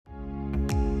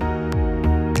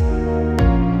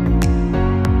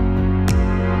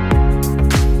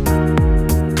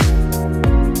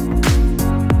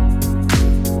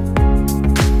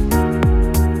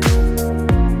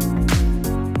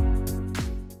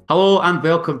Hello and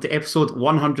welcome to episode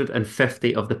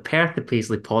 150 of the Perth to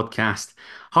Paisley podcast.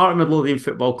 Heart and Midlothian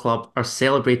Football Club are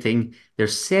celebrating their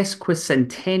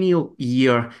sesquicentennial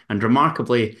year, and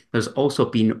remarkably, there's also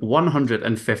been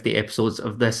 150 episodes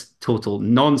of this total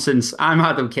nonsense. I'm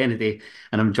Adam Kennedy,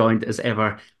 and I'm joined as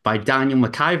ever by Daniel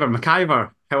McIver.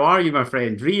 McIver, how are you, my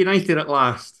friend? Reunited at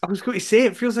last. I was going to say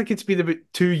it feels like it's been about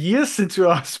 2 years since we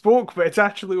last spoke, but it's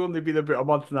actually only been about a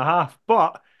month and a half.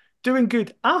 But doing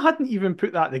good. I hadn't even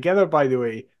put that together, by the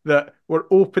way, that we're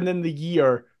opening the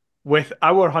year with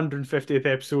our 150th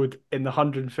episode in the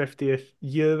 150th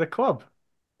year of the club.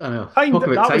 I know, Timed talk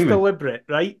it. about That was timing. deliberate,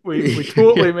 right? We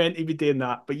totally Yeah, meant to be doing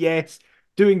that. But yes,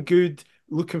 doing good.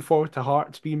 Looking forward to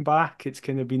Hearts being back. It's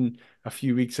kind of been a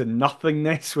few weeks of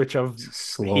nothingness, which I've it's a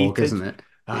slog, hated. isn't it?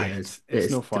 Ah, Yeah, it's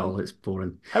it's no fun. dull, it's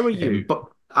boring. How are you? But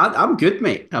I'm good,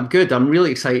 mate. I'm good. I'm really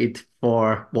excited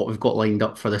for what we've got lined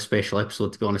up for this special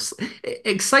episode, to be honest.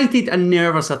 Excited and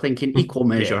nervous, I think, in equal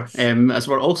measure, Yes. as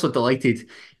we're also delighted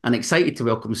and excited to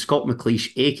welcome Scott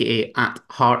McLeish, aka at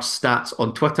Hearts Stats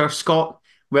on Twitter. Scott,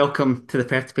 welcome to the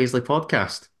Perth to Paisley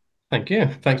podcast. Thank you.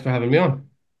 Thanks for having me on.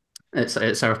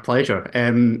 It's our pleasure.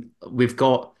 We've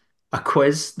got a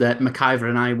quiz that McIver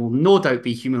and I will no doubt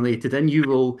be humiliated in. You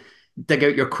will dig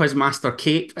out your quizmaster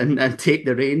cape and take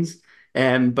the reins.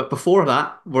 But before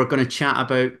that, we're going to chat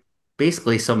about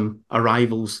basically some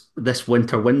arrivals this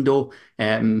winter window,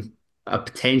 a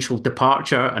potential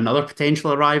departure, another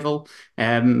potential arrival,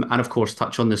 and of course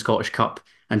touch on the Scottish Cup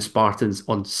and Spartans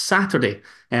on Saturday.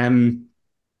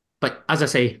 But as I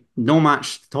say, no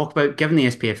match to talk about given the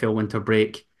SPFL winter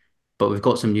break, but we've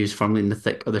got some news firmly in the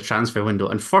thick of the transfer window.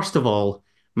 And first of all,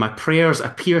 my prayers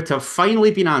appear to have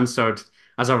finally been answered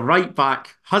as a right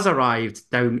back has arrived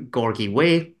down Gorgie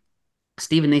Way.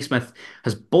 Stephen Naismith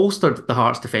has bolstered the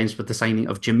Hearts defence with the signing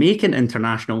of Jamaican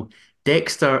international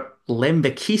Dexter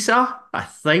Lembikisa, I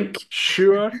think,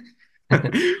 Sure.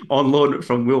 on loan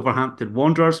from Wolverhampton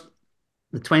Wanderers.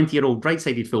 The 20-year-old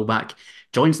right-sided fullback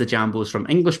joins the Jambos from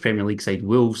English Premier League side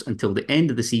Wolves until the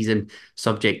end of the season,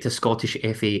 subject to Scottish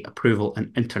FA approval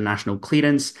and international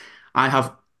clearance. I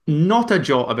have not a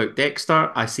jot about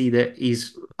Dexter. I see that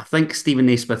he's, I think, Stephen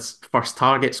Naismith's first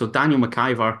target. So Daniel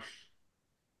McIver,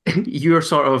 you're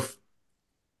sort of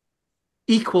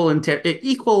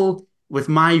equal with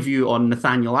my view on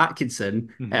Nathaniel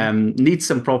Atkinson. Hmm. Needs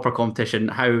some proper competition.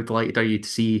 How delighted are you to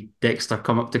see Dexter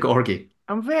come up to Gorgie?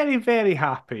 I'm very, very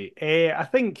happy. I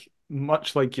think,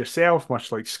 much like yourself,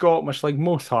 much like Scott, much like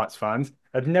most Hearts fans,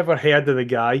 I'd never heard of the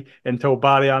guy until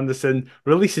Barry Anderson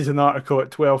releases an article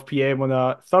at 12 p.m. on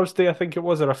a Thursday, I think it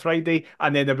was, or a Friday.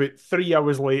 And then about 3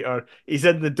 hours later, he's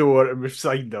in the door and we've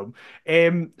signed him.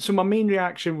 So my main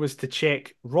reaction was to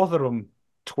check Rotherham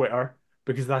Twitter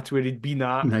because that's where he'd been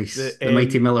at. Nice. The The,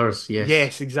 Mighty Millers, yes.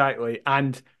 yes, exactly.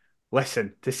 And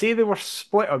listen, to say they were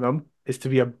split on him is to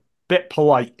be a bit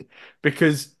polite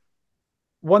because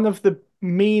one of the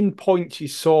main points you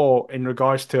saw in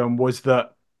regards to him was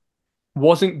that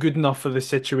wasn't good enough for the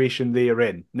situation they're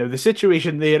in. Now, the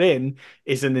situation they're in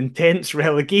is an intense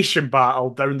relegation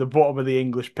battle down the bottom of the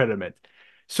English pyramid.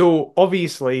 So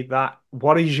obviously that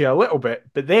worries you a little bit.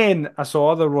 But then I saw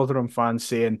other Rotherham fans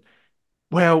saying,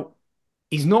 well,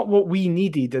 he's not what we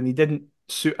needed and he didn't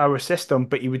suit our system,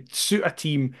 but he would suit a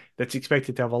team that's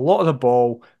expected to have a lot of the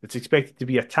ball, that's expected to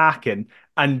be attacking.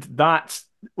 And that's,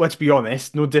 let's be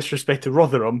honest, no disrespect to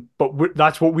Rotherham, but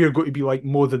that's what we're going to be like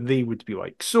more than they would be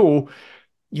like. So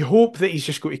you hope that he's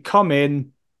just going to come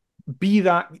in, be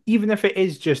that, even if it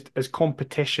is just as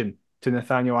competition to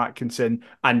Nathaniel Atkinson,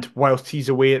 and whilst he's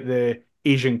away at the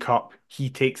Asian Cup,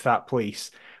 he takes that place.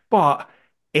 But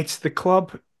it's the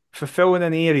club fulfilling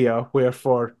an area where,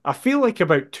 for I feel like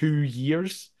about 2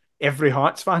 years, every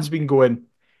Hearts fan's been going,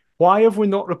 why have we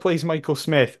not replaced Michael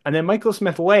Smith? And then Michael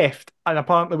Smith left, and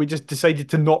apparently we just decided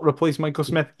to not replace Michael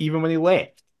Smith even when he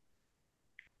left.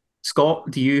 Scott,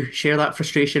 do you share that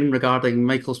frustration regarding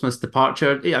Michael Smith's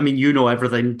departure? I mean, you know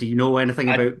everything. Do you know anything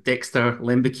I about Dexter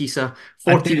Lembikisa?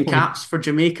 I 14 definitely caps for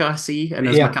Jamaica, see? And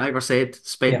as yeah, McIver said,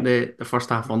 spent yeah. the first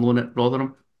half on loan at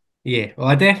Rotherham. Yeah. Well,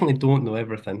 I definitely don't know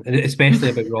everything,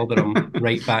 especially about Rotherham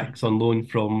right backs on loan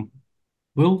from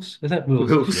Wolves. Is it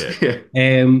Wolves? Wolves, Yeah.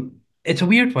 yeah. It's a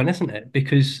weird one, isn't it?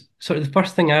 Because sort of the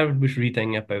first thing I was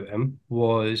reading about him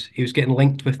was he was getting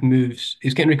linked with moves. He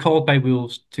was getting recalled by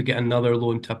Wolves to get another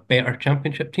loan to a better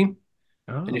championship team.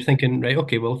 And you're Oh. thinking, right,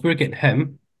 okay, well, if we're getting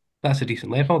him, that's a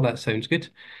decent level. That sounds good.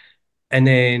 And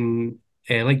then,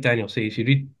 like Daniel says, you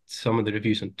read some of the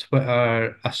reviews on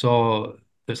Twitter. I saw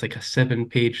there's like a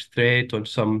 7-page thread on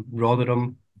some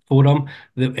Rotherham forum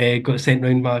that got sent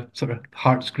around my sort of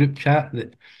Hearts group chat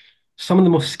that some of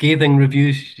the most scathing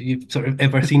reviews you've sort of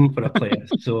ever seen for a player.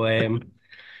 So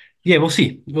yeah, we'll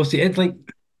see. We'll see. It's like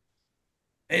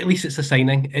at least it's a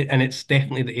signing, and it's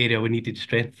definitely the area we needed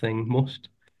strengthening most.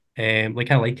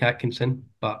 Like I like Atkinson,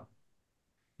 but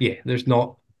yeah, there's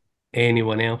not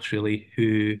anyone else really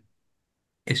who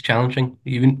is challenging.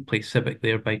 You wouldn't play Civic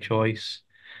there by choice,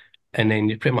 and then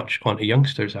you're pretty much on to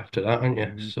youngsters after that, aren't you?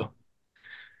 Mhm. So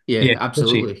Yeah, yeah, we'll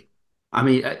see. absolutely. I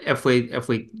mean, if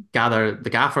we gather the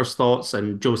gaffer's thoughts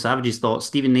and Joe Savage's thoughts,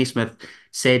 Stephen Naismith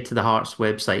said to the Hearts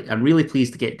website, "I'm really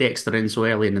pleased to get Dexter in so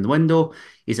early in the window.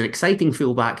 He's an exciting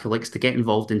fullback who likes to get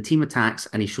involved in team attacks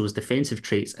and he shows defensive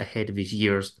traits ahead of his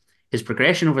years. His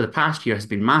progression over the past year has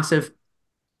been massive.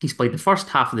 He's played the first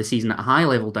half of the season at a high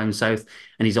level down south,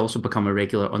 and he's also become a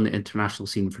regular on the international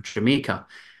scene for Jamaica.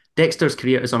 Dexter's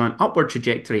career is on an upward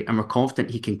trajectory, and we're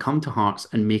confident he can come to Hearts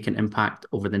and make an impact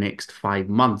over the next 5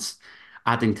 months."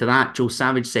 Adding to that, Joe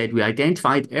Savage said, "We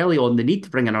identified early on the need to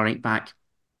bring in a right back,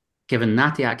 given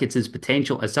Natty Atkinson's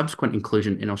potential as subsequent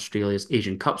inclusion in Australia's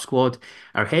Asian Cup squad.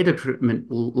 Our head of recruitment,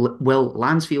 Will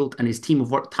Lansfield, and his team have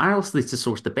worked tirelessly to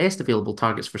source the best available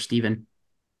targets for Stephen,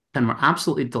 and we're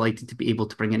absolutely delighted to be able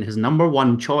to bring in his number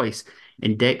one choice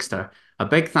in Dexter. A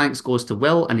big thanks goes to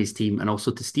Will and his team, and also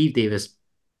to Steve Davis,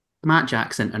 Matt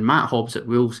Jackson, and Matt Hobbs at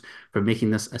Wolves for making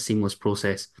this a seamless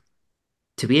process.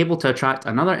 To be able to attract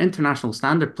another international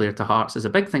standard player to Hearts is a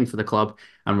big thing for the club,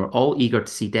 and we're all eager to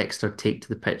see Dexter take to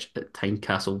the pitch at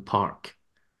Tynecastle Park."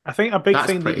 I think a big That's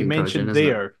thing that pretty you encouraging, mentioned isn't it?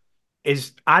 there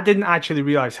is I didn't actually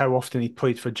realize how often he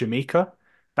played for Jamaica.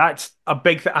 That's a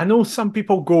big thing. I know some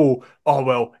people go, "Oh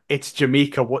well, it's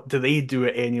Jamaica. What do they do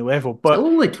at any level?" But Still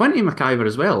only 20, McIver,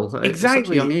 as well, at such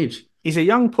a young exactly, age. he's a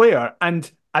young player,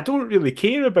 and I don't really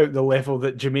care about the level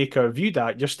that Jamaica are viewed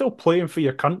at. You're still playing for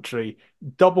your country,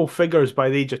 double figures by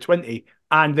the age of 20.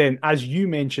 And then, as you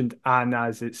mentioned, and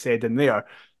as it said in there,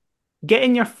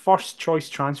 getting your first choice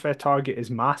transfer target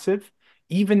is massive.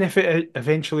 Even if it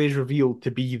eventually is revealed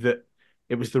to be that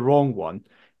it was the wrong one,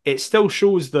 it still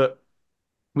shows that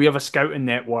we have a scouting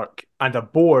network and a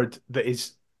board that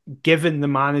is giving the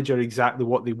manager exactly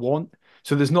what they want.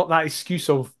 So there's not that excuse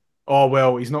of, "Oh,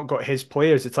 well, he's not got his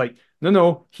players." It's like, no,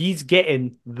 no, he's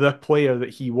getting the player that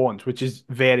he wants, which is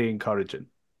very encouraging.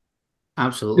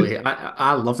 Absolutely.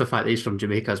 I love the fact that he's from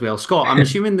Jamaica as well. Scott, I'm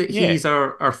assuming that Yeah, he's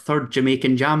our third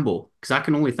Jamaican Jambo, because I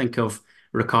can only think of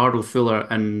Ricardo Fuller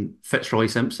and Fitzroy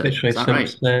Simpson. Fitzroy Is that right?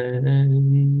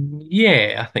 Simpson.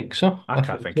 Yeah, I think so. I I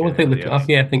can't think think so. of I think anybody look it up. else.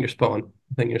 Yeah, I think you're spot on.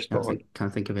 I think you're spot on.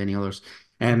 Can't think of any others.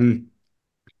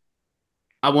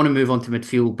 I want to move on to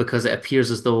midfield because it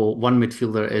appears as though one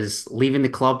midfielder is leaving the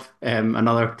club,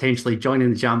 another potentially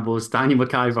joining the Jambos. Daniel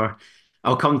McIver,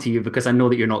 I'll come to you because I know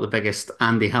that you're not the biggest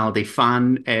Andy Halliday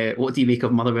fan. What do you make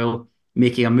of Motherwell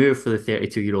making a move for the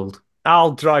 32-year-old?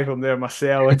 I'll drive him there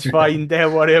myself. It's fine.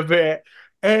 Don't worry about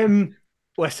it.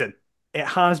 Listen, it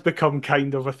has become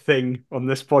kind of a thing on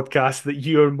this podcast that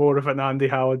you're more of an Andy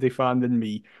Halliday fan than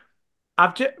me.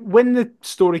 I've just when the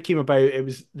story came about, it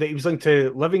was that he was linked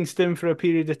to Livingston for a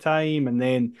period of time, and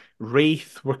then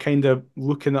Wraith were kind of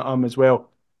looking at him as well.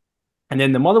 And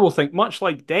then the Motherwell thing, much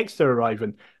like Dexter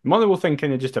arriving, the Motherwell thing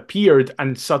kind of just appeared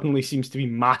and suddenly seems to be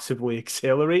massively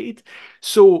accelerated.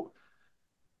 So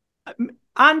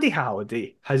Andy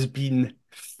Halliday has been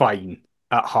fine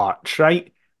at Hearts,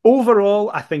 right?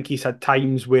 Overall, I think he's had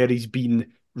times where he's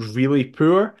been really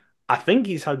poor. I think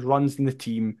he's had runs in the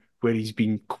team where he's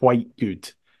been quite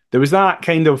good. There was that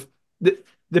kind of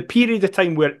the period of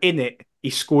time where in it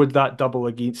he scored that double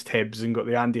against Hibs and got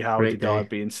the Andy Halliday Great day.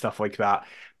 derby and stuff like that.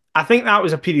 I think that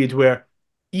was a period where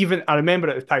even I remember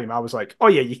at the time I was like, "Oh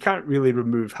yeah, you can't really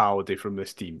remove Halliday from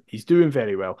this team. He's doing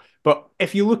very well." But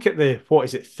if you look at the what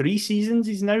is it, 3 seasons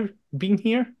he's now been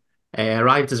here?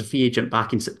 Arrived as a free agent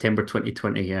back in September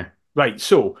 2020, yeah. Right.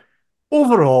 So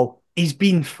overall, he's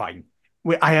been fine.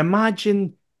 I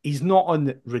imagine he's not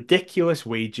on ridiculous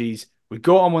wages. We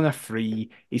got him on a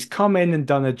free. He's come in and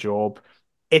done a job.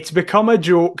 It's become a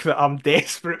joke that I'm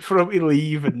desperate for him to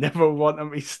leave and never want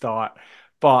him to start.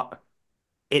 But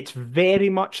it's very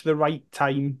much the right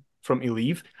time for him to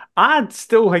leave. I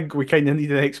still think we kind of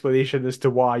need an explanation as to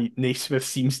why Naismith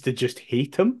seems to just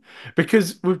hate him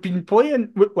because we've been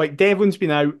playing like Devlin's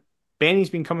been out, Benny's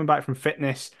been coming back from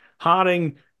fitness,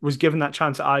 Haring was given that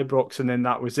chance at Ibrox and then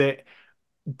that was it.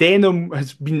 Denham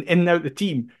has been in and out the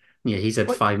team. Yeah, he's had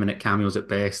But 5 minute cameos at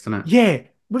best, isn't yeah,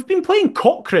 we've been playing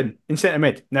Cochrane in centre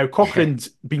mid. Now, it? Cochrane's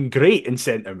been great in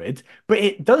centre mid, but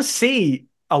it does say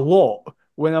a lot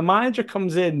when a manager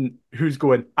comes in who's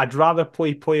going, "I'd rather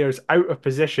play players out of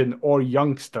position or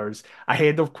youngsters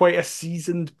ahead of quite a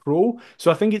seasoned pro."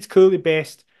 So I think it's clearly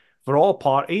best for all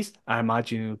parties, I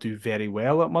imagine he'll do very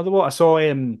well at Motherwell. I saw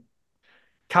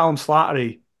Callum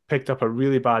Slattery picked up a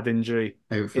really bad injury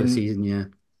Out for the in, season, yeah.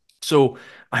 so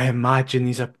I imagine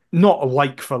he's a not a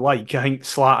like for like. I think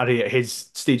Slattery at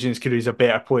his stage in his career is a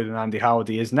better player than Andy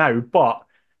Halliday is now, but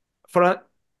for a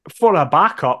for a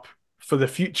backup for the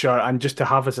future and just to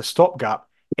have as a stopgap,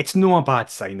 it's no a bad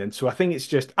signing. So I think it's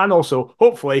just, and also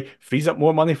hopefully frees up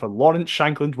more money for Lawrence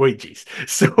Shankland wages.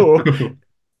 So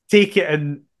take it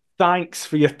and thanks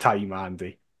for your time,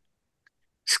 Andy.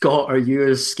 Scott, are you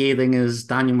as scathing as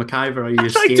Daniel McIver? Are I you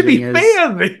as tried to scathing be as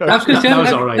fair I there. was going to say, that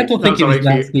was all I right. don't That think was he all was right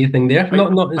for that you. scathing there.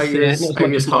 Not as Are you not as as are much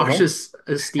you as as harsh Motherwell. as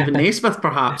Stephen Naismith,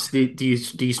 perhaps? Do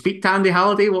you speak to Andy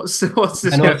Halliday? What's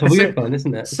I know it's a weird the one,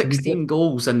 isn't it? It's a weird 16 one.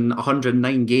 goals in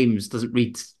 109 games doesn't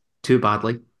read too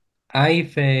badly.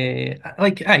 I've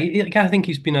I think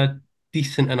he's been a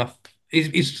decent enough.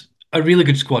 He's a really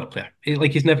good squad player.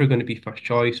 He's never going to be first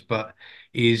choice, but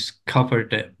he's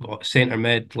covered at what centre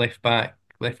mid, left back,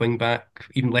 left wing back,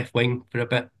 even left wing for a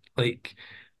bit. Like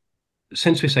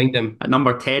since we signed him, At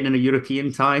number 10 in a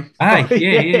European tie. Oh,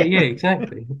 yeah, yeah.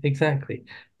 exactly.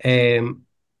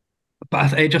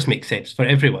 But it just makes sense for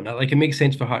everyone. Like it makes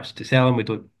sense for Hearts to sell him. We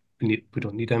don't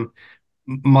need him.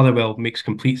 Motherwell makes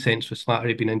complete sense with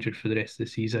Slattery being injured for the rest of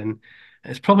the season.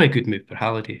 It's probably a good move for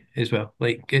Halliday as well.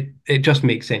 Like it just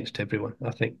makes sense to everyone,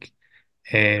 I think.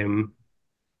 Um,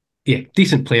 yeah,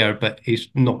 decent player, but he's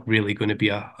not really going to be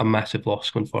a massive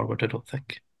loss going forward, I don't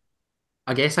think.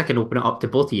 I guess I can open it up to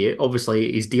both of you.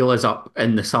 Obviously, his deal is up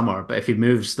in the summer, but if he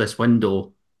moves this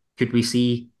window, could we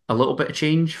see a little bit of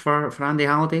change for Andy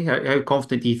Halliday? How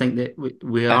confident do you think that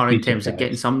we I'd are in be terms of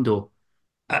getting surprised. some dough?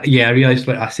 Yeah, I realised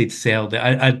what I said sell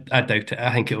that. I doubt it.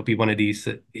 I think it'll be one of these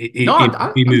that No,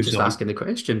 he I'm moves just on. asking the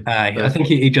question. Aye, I But think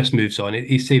he just moves on.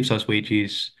 He saves us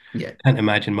wages. yeah, Can't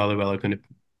imagine Motherwell are going to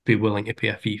be willing to pay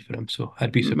a fee for him, so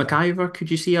I'd be surprised. McIver, could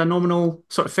you see a nominal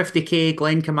sort of 50k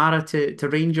Glenn Kamara to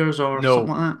Rangers or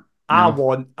something No, like that? I No.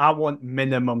 want I want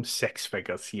minimum six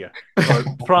figures here for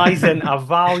prizing a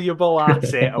valuable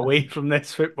asset away from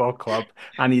this football club.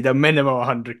 I need a minimum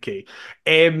 100k.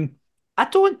 Um, I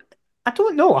don't I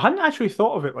don't know. I hadn't actually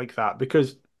thought of it like that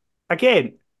because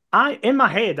again, I in my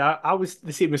head I was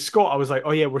the same as Scott. I was like,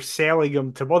 oh yeah, we're selling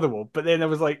him to Motherwell, but then I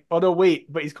was like, oh no,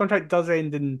 wait, but his contract does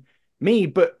end in May,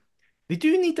 but they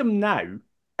do need him now,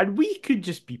 and we could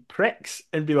just be pricks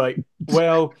and be like,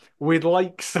 well, we'd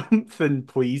like something,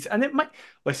 please. And it might,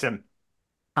 listen,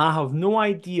 I have no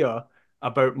idea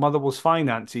about Motherwell's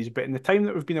finances, but in the time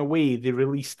that we've been away, they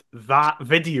released that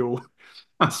video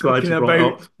I'm glad speaking you brought it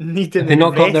about up. needing Have they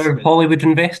not got their investment. Hollywood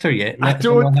investor yet? I Is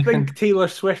that don't not think happened? Taylor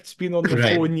Swift's been on the Right.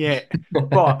 phone yet,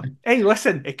 but hey,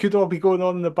 listen, it could all be going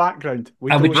on in the background.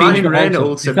 We I would don't change Ryan know. my answer.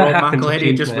 Reynolds If and that Rob happens, I'll McElhenney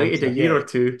change just my waited a answer. year Yeah, or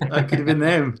two. That could have been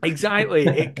them.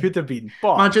 exactly. It could have been,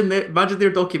 but Imagine their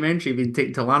documentary being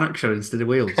taken to Lanarkshire instead of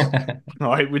Wales.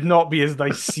 no, it would not be as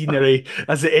nice scenery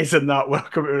as it is in that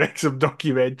Welcome to Wrexham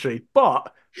documentary.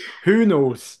 But who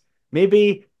knows?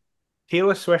 Maybe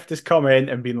Taylor Swift has come in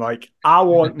and been like, I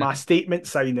want my statement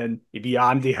signing to be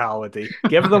Andy Halliday.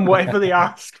 Give them whatever they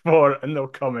ask for and they'll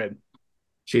come in.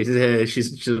 She's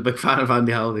a big fan of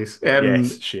Andy Halliday's.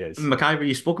 Yes, she is. McIver,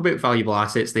 you spoke about valuable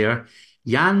assets there.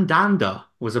 Jan Danda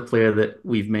was a player that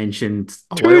we've mentioned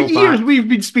a 2 years while we've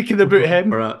been speaking about back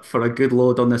him. for a good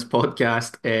load on this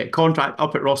podcast. Contract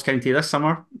up at Ross County this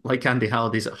summer, like Andy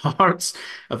Halliday's at Hearts,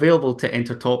 available to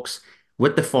enter talks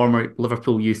with the former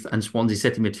Liverpool youth and Swansea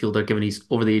City midfielder, given he's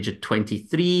over the age of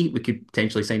 23. We could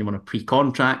potentially sign him on a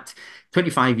pre-contract.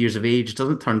 25 years of age,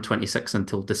 doesn't turn 26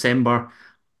 until December.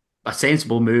 A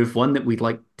sensible move, one that we'd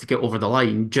like to get over the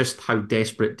line. Just how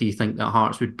desperate do you think that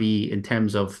Hearts would be in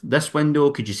terms of this window?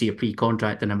 Could you see a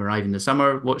pre-contract and him arriving this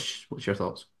summer? What's your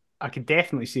thoughts? I could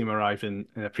definitely see him arriving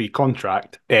in a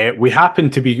pre-contract. We happen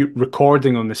to be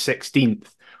recording on the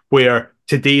 16th, where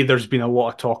today there's been a lot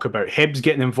of talk about Hibs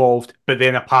getting involved, but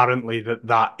then apparently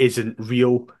that isn't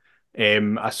real.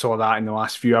 I saw that in the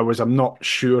last few hours. I'm not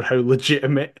sure how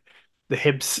legitimate the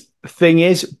Hibs thing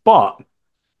is, but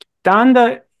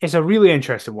Danda is a really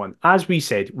interesting one. As we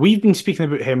said, we've been speaking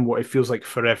about him what it feels like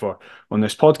forever on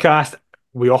this podcast.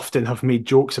 We often have made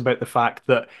jokes about the fact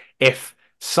that if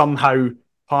somehow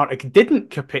Partick didn't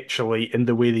capitulate in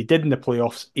the way they did in the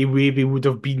playoffs, he maybe would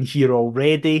have been here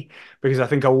already. Because I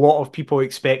think a lot of people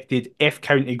expected if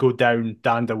County go down,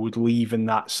 Danda would leave in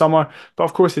that summer. But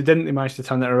of course they didn't. They managed to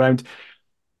turn it around.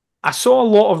 I saw a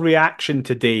lot of reaction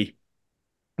today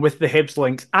with the Hibs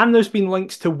links, and there's been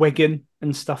links to Wigan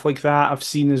and stuff like that. I've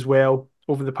seen as well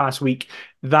over the past week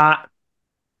that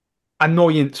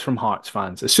annoyance from Hearts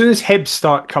fans. As soon as Hibs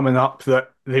start coming up,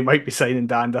 that they might be signing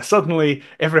Danda. Suddenly,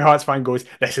 every Hearts fan goes,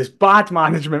 "This is bad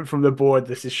management from the board.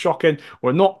 This is shocking.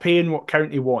 We're not paying what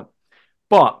County want."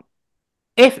 But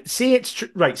if say it's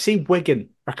right, say Wigan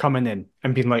are coming in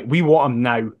and being like, "We want him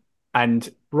now," and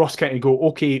Ross County go,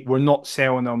 "Okay, we're not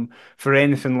selling him for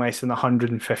anything less than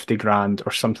 150 grand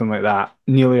or something like that,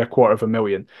 nearly a quarter of a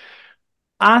million."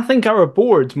 I think our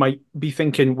board might be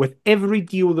thinking, with every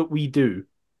deal that we do,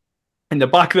 in the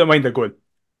back of their mind, they're going,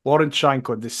 Lawrence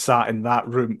Shankland is sat in that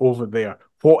room over there.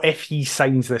 What if he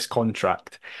signs this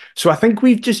contract? So I think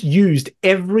we've just used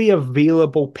every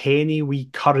available penny we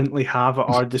currently have at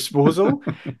our disposal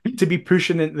to be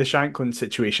pushing into the Shankland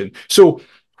situation. So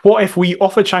what if we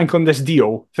offer Shankland this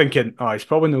deal, thinking, oh, he's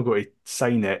probably not going to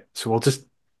sign it, so we'll just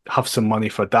have some money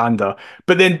for Danda.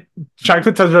 But then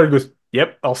Shankland turns around and goes,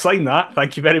 yep, I'll sign that.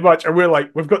 Thank you very much. And we're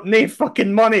like, we've got no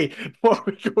fucking money. What are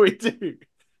we going to do?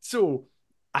 So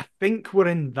I think we're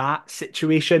in that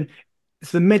situation.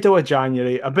 It's the middle of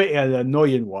January, a bit of an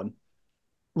annoying one.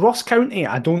 Ross County,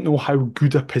 I don't know how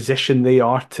good a position they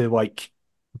are to like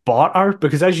barter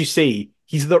because, as you say,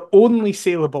 he's their only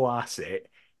saleable asset.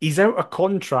 He's out of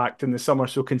contract in the summer,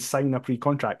 so can sign a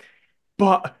pre-contract.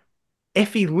 But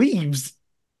if he leaves,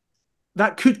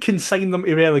 that could consign them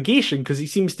to relegation because he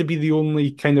seems to be the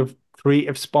only kind of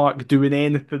creative spark doing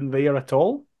anything there at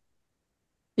all.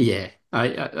 Yeah,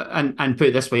 and put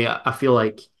it this way, I feel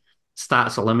like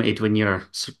stats are limited when you're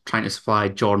trying to supply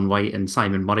John White and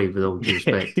Simon Murray, with all due Yeah,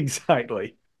 respect.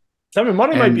 exactly. Simon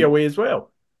Murray might be Um, away as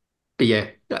well. but yeah,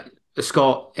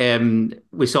 Scott,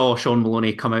 we saw Sean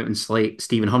Maloney come out and slate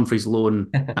Stephen Humphrey's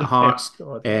loan at Yeah, Hearts,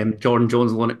 God. Jordan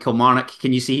Jones' loan at Kilmarnock.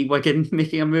 Can you see Wigan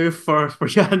making a move for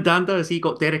Jan Danda? Has he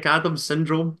got Derek Adams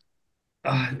syndrome?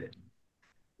 Uh,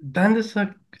 Dan's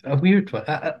a weird one.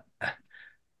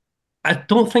 I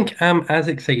don't think I'm as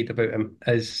excited about him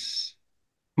as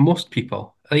most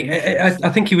people. Like I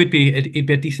Interesting. think he'd be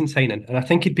a decent signing, and I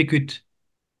think he'd be good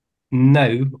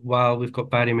now while we've got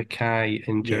Barry Mackay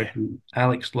injured Yeah. and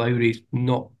Alex Lowry's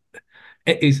not.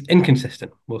 It is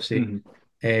inconsistent, we'll say.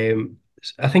 Mhm.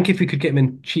 I think if we could get him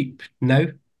in cheap now,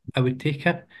 I would take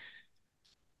it.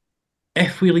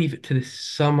 If we leave it to the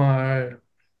summer,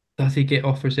 does he get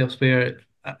offers elsewhere?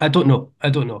 I don't know. I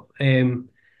don't know.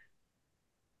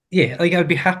 Yeah, like I'd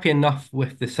be happy enough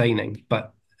with the signing,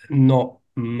 but not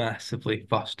massively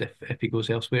fussed if he goes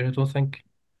elsewhere, I don't think.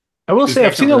 I will He's say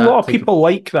I've seen a definitely lot that of type of. people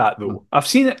like that though. I've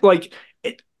seen it like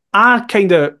it. I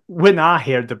kind of when I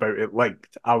heard about it, like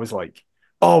I was like,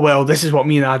 oh well, this is what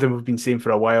me and Adam have been saying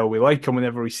for a while. We like him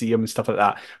whenever we see him and stuff like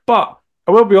that. But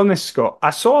I will be honest, Scott.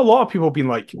 I saw a lot of people being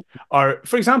like, or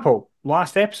for example,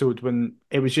 last episode when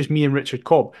it was just me and Richard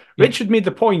Cobb. Yeah, Richard made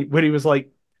the point where he was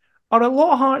like, are a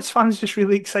lot of Hearts fans just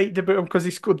really excited about him because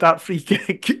he scored that free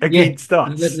kick yeah. against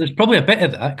us? There's probably a bit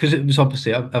of that because it was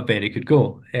obviously a very good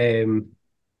goal.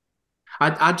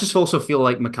 I just also feel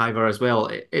like McIver as well.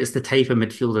 It's the type of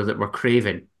midfielder that we're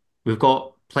craving. We've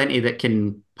got plenty that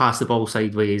can pass the ball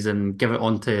sideways and give it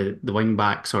on to the wing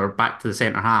backs or back to the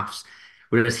centre halves,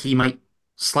 whereas he might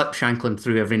slip Shanklin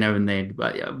through every now and then.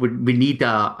 But we need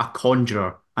a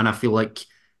conjurer, and I feel like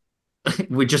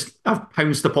we just have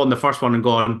pounced upon the first one and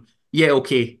gone, yeah,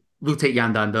 okay, we'll take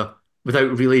Yandanda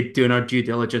without really doing our due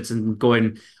diligence and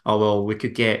going, oh well, we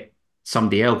could get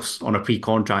somebody else on a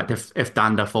pre-contract if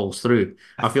Danda falls through.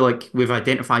 I feel like we've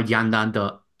identified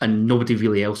Yandanda and nobody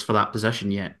really else for that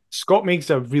position yet. Scott makes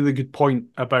a really good point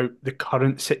about the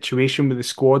current situation with the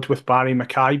squad with Barry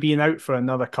Mackay being out for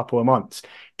another couple of months.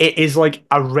 It is like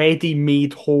a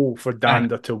ready-made hole for Aye.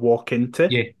 Danda to walk into.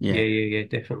 Yeah. Yeah,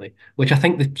 definitely. Which I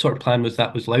think the sort of plan was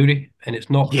that was Lowry, and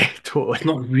Yeah, it's totally.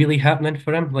 not really happening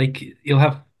for him. Like he'll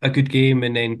have a good game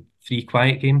and then three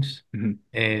quiet games. Mhm.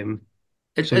 Um,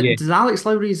 so yeah, Does Alex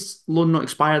Lowry's loan not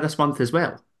expire this month as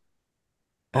well?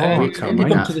 Are Oh, we it expecting we've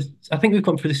gone might. to that? this. I think we've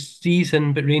gone for the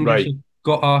season, but Rangers Right. have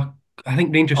got a. I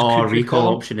think Rangers Oh, could refill recall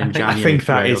him. option I in I think, think January.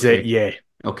 that Right, is it. okay. Yeah.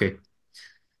 Okay.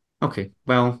 Okay.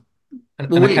 Well,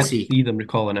 we'll and I wait and can't see. see them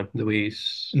recalling him the way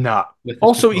he's Nah. with his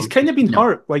Also, he's kind of performances. been No.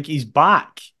 hurt. Like his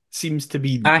back seems to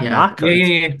be Aye, Yeah,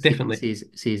 knackered. definitely.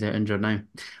 he's out injured now.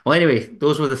 Well, anyway,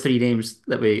 those were the three names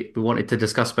that we wanted to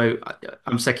discuss about.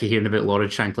 I'm sick of hearing about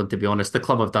Lawrence Shanklin, to be honest. The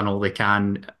club have done all they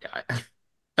can.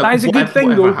 That is a good thing,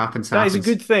 Whatever though. happens, That is a happens.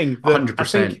 good thing. That I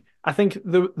think. 100%. I think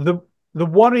the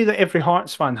worry that every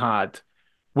Hearts fan had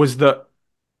was that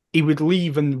he would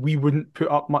leave and we wouldn't put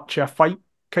up much of a fight,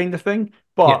 kind of thing.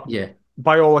 Yeah, But Yeah,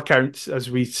 by all accounts, as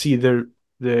we see the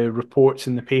reports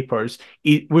in the papers,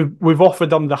 we've offered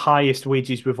them the highest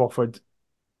wages we've offered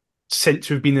since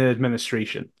we've been in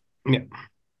administration. yeah,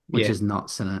 which yeah. is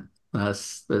nuts, isn't it?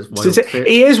 That's So wild.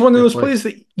 he is one of Fair those play. players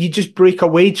that you just break a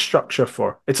wage structure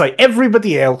for. It's like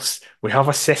everybody else, we have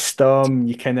a system,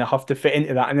 you kind of have to fit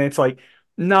into that. And then it's like,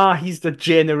 nah, he's the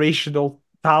generational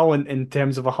talent in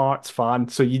terms of a Hearts fan.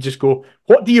 So you just go,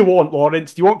 what do you want,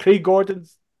 Lawrence? Do you want Craig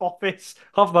Gordon's office?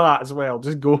 Have that as well.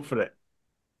 Just go for it.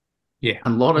 Yeah,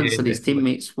 And Lawrence yeah, and his definitely.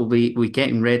 teammates will be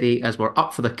getting ready as we're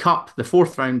up for the Cup. The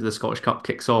fourth round of the Scottish Cup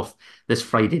kicks off this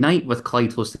Friday night with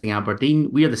Clyde hosting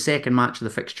Aberdeen. We are the second match of the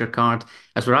fixture card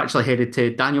as we're actually headed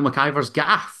to Daniel McIver's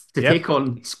gaff to Yep. take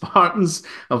on Spartans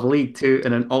of League Two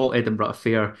in an all Edinburgh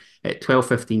affair at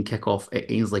 12:15 kickoff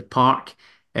at Ainsley Park.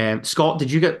 Scott,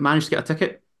 did you get manage to get a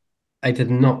ticket? I did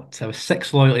not. I was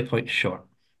 6 loyalty points short.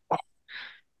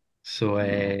 So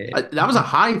Yeah. That was a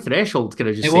high threshold, can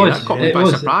I it just say? That was, caught me it by was,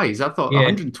 surprise. I thought yeah,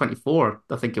 124,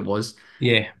 I think it was.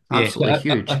 yeah. So Absolutely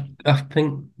huge. I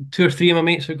think two or three of my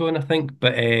mates were going, I think,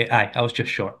 but aye, I was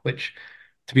just short. Which,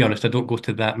 to be honest, I don't go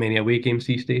to that many away games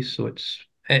these days, so it's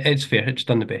fair. It's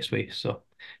done the best way. So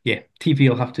yeah, TV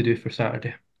will have to do for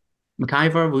Saturday.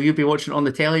 McIver, will you be watching on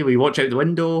the telly? Will you watch out the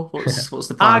window? What's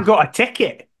the I plan? got a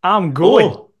ticket. I'm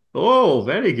going. Oh,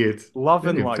 very good. Love Very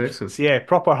and life. impressive. So yeah,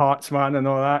 proper Hearts man and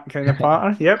all that kind of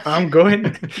pattern. Yep, I'm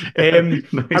going.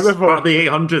 Nice. Part of However, the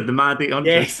 800, the mad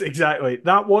 800. yes, exactly.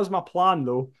 That was my plan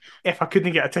though. If I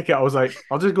couldn't get a ticket, I was like,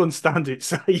 I'll just go and stand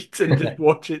outside and just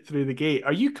watch it through the gate.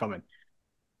 Are you coming?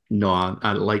 No,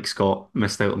 I like Scott,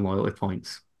 missed out on loyalty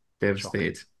points. Shocking.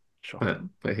 Devastated. Shocking.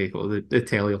 But hey, well, the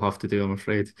telly will have to do, I'm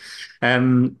afraid.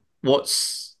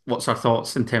 What's our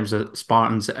thoughts in terms of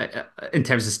Spartans, in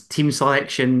terms of team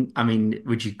selection? I mean,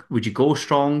 would you go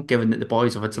strong, given that the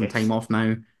boys have had some time Yes, off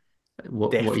now?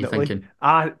 What are you definitely. thinking?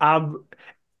 I'm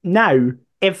now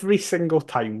every single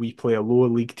time we play a lower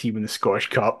league team in the Scottish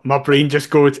Cup, my brain just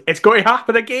goes, it's going to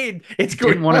happen again. It's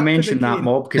going Didn't to want to happen mention that again.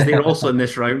 mob because they're also in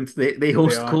this round. They They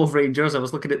host are. Cove Rangers. I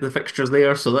was looking at the fixtures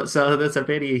there, so that's a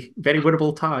very very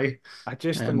winnable tie. I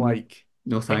just am Um, like,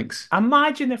 no if, thanks.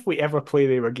 imagine if we ever play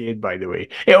them again, by the way.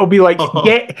 It'll be like,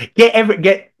 Oh,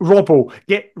 get Robbo,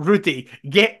 get Rudy,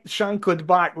 get Shankland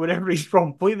back wherever he's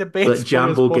from. Play the that best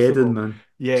players Jambo Geddon, possible. man.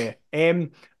 Yeah.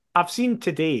 I've seen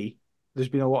today, there's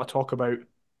been a lot of talk about,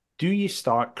 do you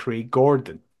start Craig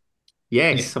Gordon?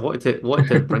 Yeah. Yes, I wanted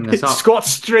to bring this up. Scott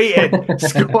straight in.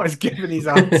 Scott has given his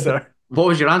answer. What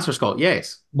was your answer, Scott?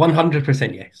 Yes.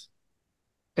 100% yes.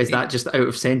 Is that just out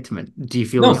of sentiment? Do you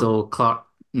feel as No, though Clark?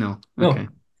 No. Okay. no.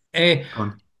 Uh, Go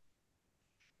on.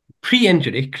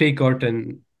 Pre-injury, Craig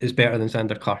Gordon is better than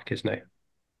Xander Clark is now.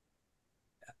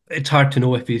 It's hard to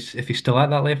know if he's still at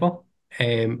that level.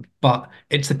 But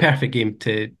it's the perfect game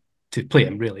to play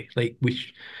him, really. Like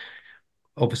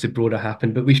obviously Broda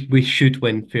happened, but we should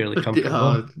win fairly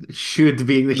comfortably. Should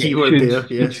being the Yeah, key word there.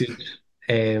 Yes. should.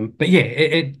 But yeah,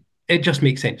 it just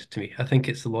makes sense to me. I think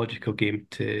it's the logical game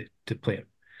to play.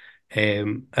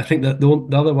 I think that the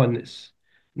other one that's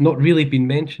not really been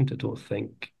mentioned, I don't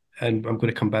think, and I'm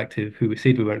going to come back to who we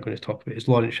said we weren't going to talk about, is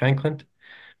Lawrence Shankland.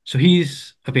 So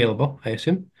he's available, I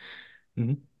assume.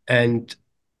 Mhm. And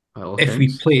By all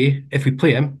accounts. if we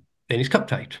play him, then he's cup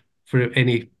tied for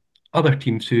any other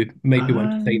teams who might be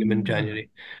wanting to sign him in Ah,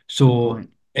 January. good So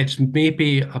point. it's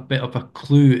maybe a bit of a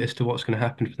clue as to what's going to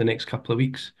happen for the next couple of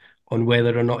weeks on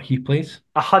whether or not he plays.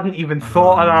 I hadn't even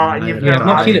thought of that, and you've Neither Yeah, had just I've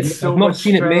not seen I. added it. I've so not much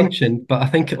seen it stress. mentioned, but I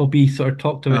think it'll be sort of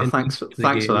talked about in Thanks, the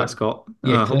thanks for game. that, Yeah, Scott.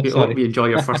 yeah. I hope Sorry. you enjoy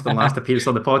your first and last appearance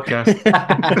on the podcast.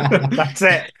 That's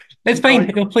it. It's fine.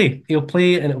 Like, He'll play. He'll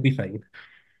play, and it'll be fine.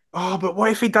 oh, but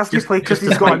what if he doesn't just play because just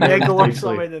he's got a despite the niggle or implied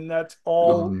something, and that's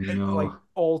Oh all like no.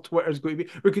 all Twitter's going to be.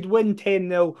 We could win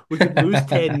 10-0, we could lose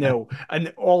 10-0,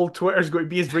 and all Twitter's going to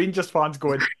be as Rangers fans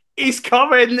going, he's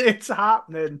coming, it's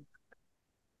happening.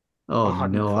 Oh I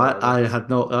hadn't no, thought of this. I had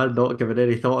not given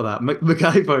any thought of that.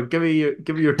 MacGyver, give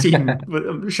me your team,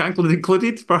 Shankland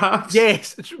included, perhaps.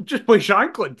 Yes, just play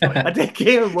Shankland. I didn't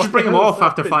care Just what bring him else off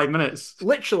after happens. 5 minutes.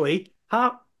 Literally,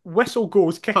 whistle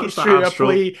goes, kick it Touch that straight half a stroke.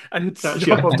 play, and That's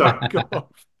you sub him after. back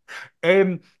off.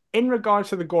 Um, in regards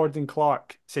to the Gordon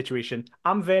Clark situation,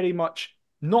 I'm very much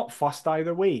not fussed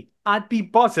either way. I'd be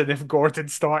buzzing if Gordon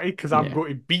started because I'm Yeah, going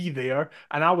to be there.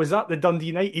 And I was at the Dundee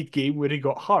United game where he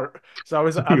got hurt, so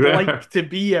you I'd were. like to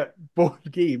be at both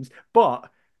games.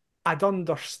 But I'd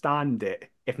understand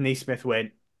it if Naismith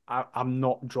went, I'm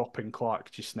not dropping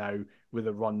Clark just now with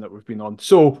the run that we've been on.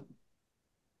 So,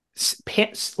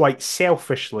 like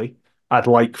selfishly, I'd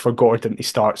like for Gordon to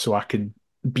start so I can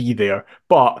be there.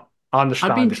 But I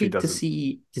I'd be understand if he intrigued to doesn't.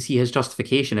 see his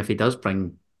justification if he does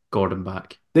bring Gordon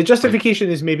back. The Like, justification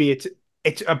is maybe it's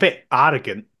a bit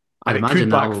arrogant and I'd it could imagine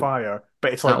backfire,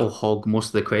 but it's that'll like, hog most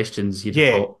of the questions you'd have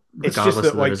yeah, got, it's just regardless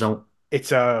that of the like result.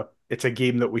 it's a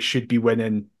game that we should be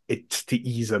winning. it's to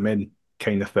ease him in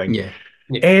kind of thing. Yeah.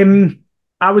 Yeah. Um,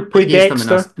 I would play Played against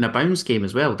them in Dexter. a bounce game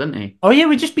as well, didn't he? Oh yeah,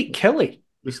 we just beat Kelly.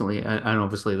 Recently, and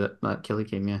obviously that Kelly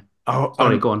game, yeah. Oh,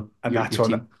 Sorry, go on. and Your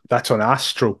team. that's on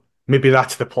Astro. Maybe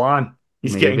that's the plan.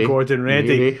 He's getting Maybe, Gordon ready.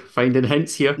 maybe finding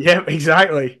hints here. Yeah,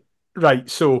 exactly. Right,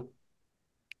 so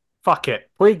fuck it.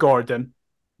 Play Gordon,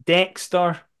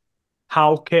 Dexter,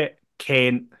 Halkett,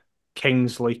 Kent,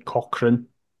 Kingsley, Cochrane.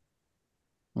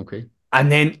 Okay.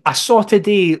 And then I saw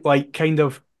today, like, kind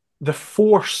of the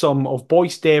foursome of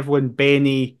Boyce Devlin,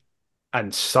 Benny,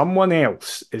 and someone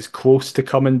else is close to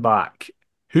coming back.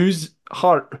 Who's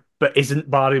hurt but isn't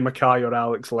Barry Mackay or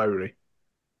Alex Lowry?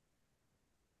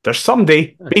 There's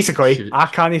somebody, I basically, I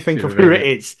can't think should of have who read it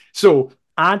it. is. So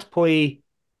I'd play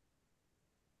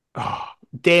oh,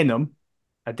 Denham.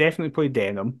 I definitely play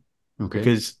Denham Okay.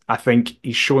 because I think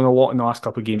he's shown a lot in the last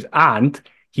couple of games. And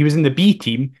he was in the B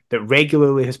team that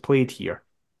regularly has played here.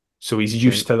 So he's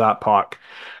used Right. to that park.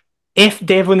 If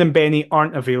Devlin and Benny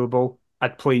aren't available,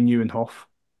 I'd play Neuenhoff.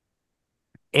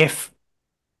 If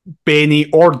Benny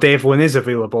or Devlin is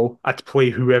available, I'd play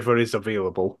whoever is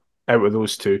available out of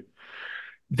those two.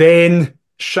 Then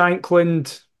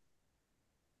Shankland,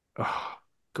 oh,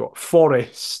 got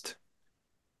Forrest,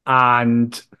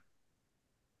 and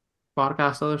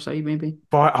Vargas other side, maybe.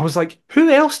 but I was like, who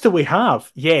else do we have?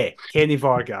 Yeah, Kenny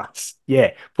Vargas.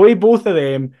 Yeah, play both of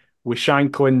them with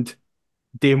Shankland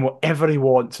doing whatever he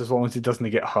wants as long as he doesn't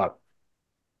get hurt.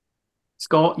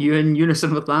 Scott, you in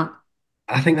unison with that?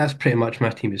 I think that's pretty much my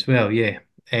team as well. Yeah.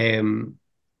 Um,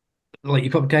 like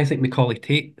you've got guys like Macaulay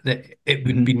Tate that it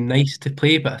would be Mhm. nice to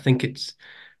play, but I think it's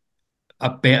a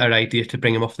better idea to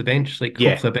bring him off the bench, like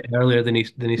Yeah, hopefully a bit earlier than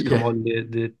he's come Yeah. on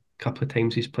the couple of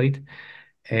times he's played.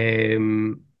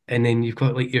 And then you've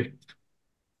got like your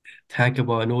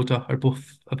Tagawa and Oda are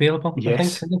both available, I think.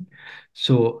 yes. Aren't they?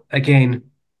 So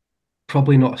again,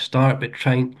 probably not a start, but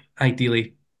trying ideally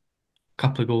a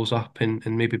couple of goals up and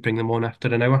maybe bring them on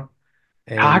after an hour.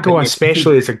 But Tago yeah, I think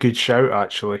especially is a good shout,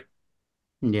 actually.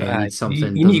 Yeah, he needs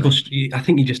something, you need to doesn't go. he? I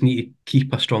think you just need to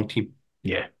keep a strong team.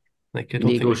 Yeah. Like I You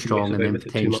don't need to think go we can mess strong and about then with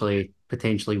it too much.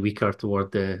 potentially weaker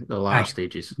toward the latter Aye,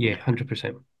 stages. yeah,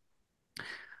 100%.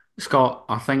 Scott,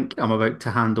 I think I'm about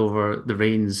to hand over the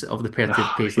reins of the Perth to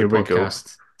Oh, Paisley here we go.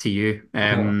 podcast to you.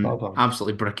 Oh, well done.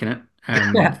 Absolutely bricking it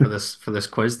for this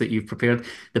quiz that you've prepared.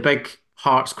 The big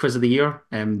Hearts quiz of the year.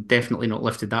 Definitely not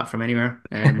lifted that from anywhere.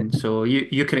 So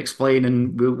you can explain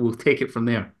and we'll take it from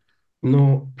there.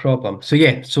 No problem. So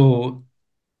yeah, so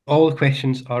all the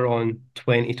questions are on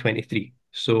 2023.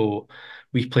 So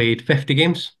we played 50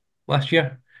 games last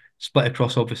year, split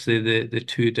across obviously the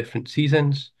two different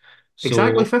seasons.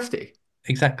 Exactly So 50.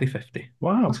 exactly 50. That's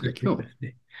Wow. pretty Exactly cool.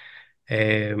 50.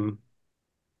 Um,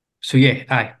 so yeah,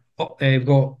 aye. We've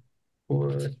got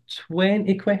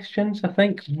 20 questions, I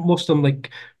think. Most of them like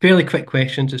fairly quick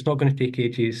questions. It's not going to take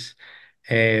ages.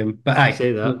 But You aye,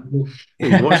 say that. we'll-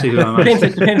 We'll watch who I'm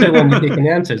depends how long you take asking. in the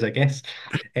answers, I guess.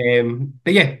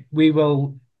 But yeah, we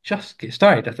will just get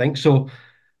started, I think. So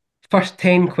first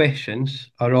 10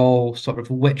 questions are all sort of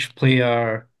which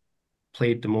player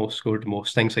played the most, scored the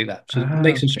most, things like that. So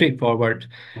nice and Okay. straightforward.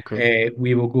 Okay.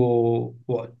 We will go,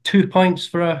 what, 2 points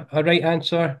for a right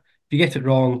answer. If you get it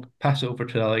wrong, pass it over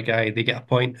to the other guy. They get a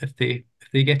point if they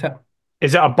get it.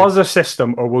 Is it a Okay. buzzer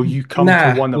system or will you come to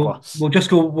Nah, one of us? we'll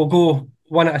go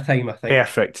one at a time, I think.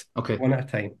 Perfect. Okay. One at a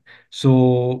time.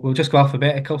 So we'll just go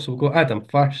alphabetical. So we'll go Adam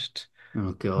first.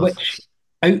 Oh God. Which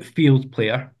outfield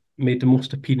player made the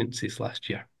most appearances last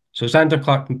year? So Xander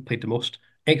Clark played the most,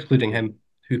 excluding him,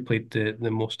 who played the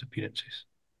most appearances.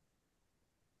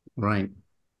 Right.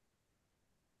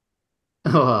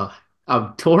 Oh,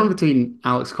 I'm torn between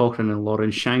Alex Cochrane and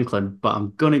Lauren Shanklin, but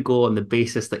I'm gonna go on the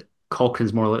basis that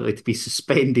Cochrane's more likely to be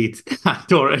suspended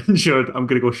and or injured. I'm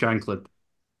gonna go Shanklin.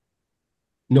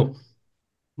 No,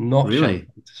 not Really?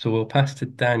 Shankland. So we'll pass to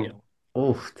Daniel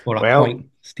Oh, for a Well, point.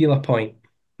 Steal a point.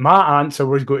 my answer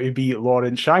was going to be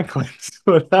Lauren Shanklin,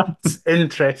 so that's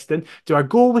interesting. Do I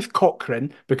go with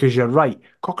Cochrane? Because you're right.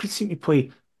 Cochrane seemed to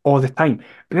play all the time.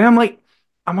 But then I'm like,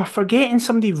 am I forgetting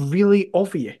somebody really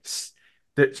obvious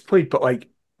that's played? But like,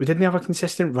 we didn't have a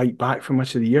consistent right back for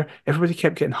much of the year. Everybody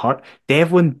kept getting hurt.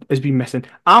 Devlin has been missing.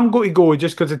 I'm going to go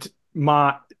just because it's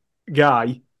my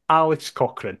guy, Alex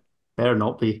Cochrane. better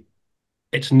not be.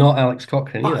 It's not Alex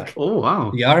Cochrane either. Fuck. Oh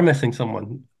wow. You are missing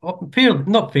someone. Oh, fair,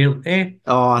 not fair.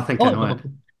 Oh, I think I know it.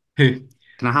 Who?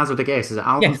 Can I hazard a guess? Is it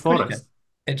Alvin Yes, of course you can. Forrest?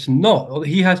 It's not.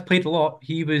 He has played a lot.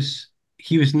 He was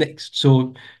next.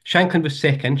 So Shanklin was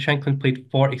second. Shanklin played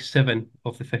 47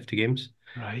 of the 50 games.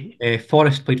 Right.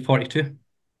 Forrest played 42,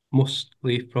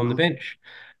 mostly from the Oh, bench.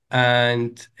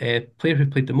 And player who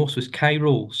played the most was Kai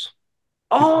Rolls.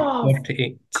 Oh, of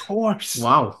 48. course.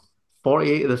 Wow.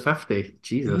 48 of the 50.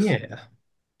 Jesus. Yeah.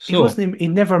 He So, wasn't. He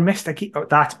never missed a game. Oh,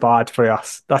 that's bad for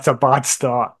us. That's a bad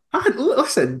start.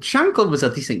 Listen, Shankland was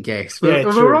a decent guess. Yeah,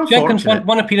 We were true. Jenkins unfortunate.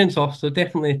 one appearance off, so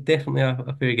definitely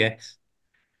a fair guess.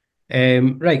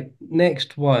 Right,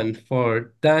 next one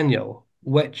for Daniel.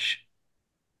 Which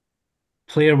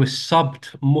player was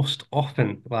subbed most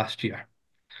often last year?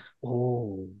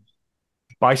 Oh.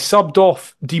 By subbed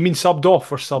off, do you mean subbed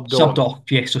off or subbed Subbed on?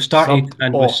 off, yes. So started Subbed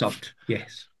and was off. subbed,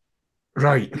 yes.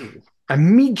 Right.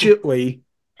 Immediately,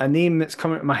 a name that's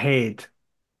coming to my head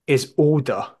is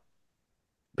Oda.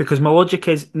 Because my logic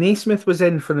is Naismith was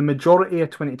in for the majority of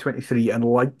 2023 and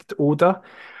liked Oda,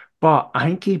 but I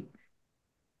think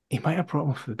he might have brought him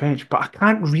off the bench. But I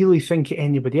can't really think of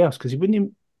anybody else because he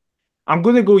wouldn't. I'm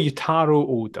going to go Yutaro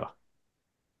Oda.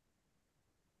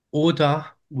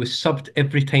 Oda was subbed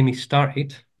every time he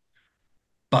started,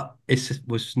 but it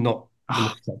was not the Ah,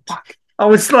 most subbed. fuck. I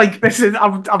was like, this is,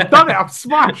 I've done it. I've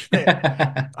smashed it.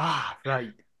 Ah,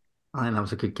 right. I think that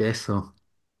was a good guess, though.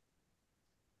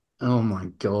 Oh my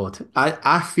God.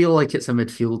 I feel like it's a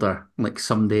midfielder, like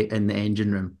somebody in the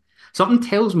engine room. Something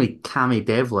tells me Cammy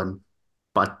Devlin,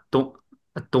 but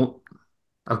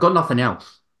I've got nothing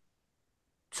else.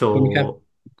 Going with Cam, So,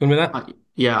 going with that?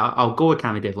 yeah, I'll go with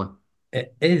Cammy Devlin.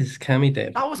 It is Cammy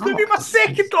Dev. That was going to be Oh, my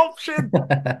second option.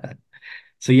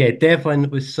 So yeah, Devlin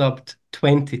was subbed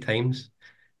 20 times.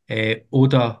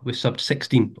 Oda was subbed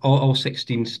 16. All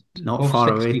 16, not all far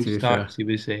away, 16 to be fair. starts. He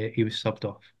was subbed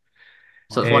off.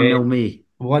 So it's Uh, 1-0 me.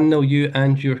 1-0 you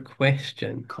and your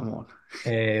question. Come on.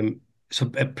 So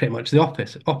pretty much the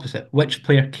opposite. Opposite. Which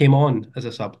player came on as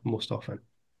a sub most often?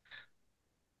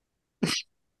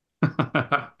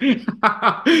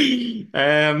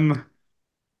 Um,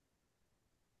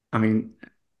 I mean,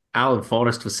 Alan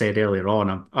Forrest was said earlier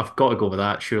on. I've got to go with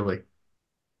that, surely.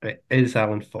 It is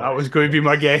Alan That was Forrest. going to be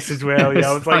my Yes. guess as well. Yeah,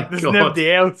 I was like, Thank there's God.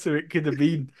 nobody else who it could have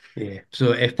been. Yeah.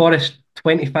 So Forrest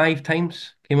 25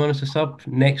 times came on as a sub.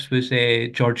 Next was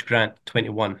George Grant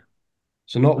 21.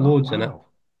 So not Oh, loads in it. wow.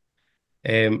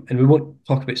 And we won't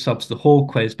talk about subs the whole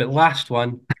quiz, but last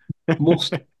one,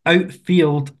 most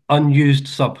outfield unused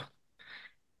sub.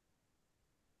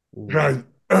 Ooh. Right.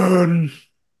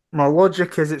 My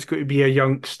logic is it's going to be a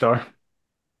youngster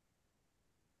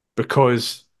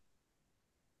because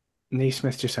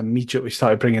Naismith just immediately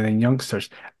started bringing in youngsters.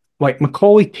 Like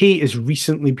Macaulay Tate has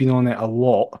recently been on it a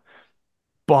lot,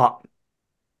 but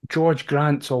George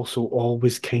Grant's also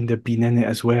always kind of been in it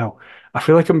as well. I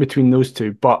feel like I'm between those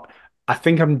two, but I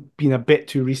think I'm being a bit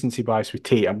too recency biased with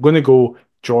Tate. I'm going to go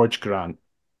George Grant.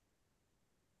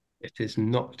 It is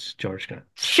not George Grant.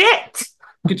 Shit!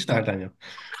 Good start, Daniel.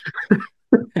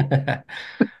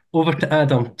 Over to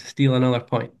Adam to steal another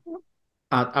point.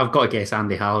 I've got to guess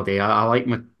Andy Halliday. I like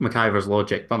McIver's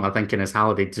logic, but my thinking is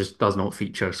Halliday just does not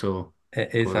feature, so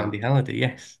It go is with that. Andy Halliday,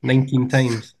 yes. 19 Yes.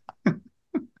 times.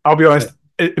 I'll be Right. honest,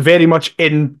 very much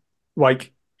in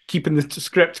like keeping the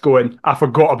script going. I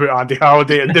forgot about Andy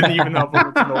Halliday and didn't even have him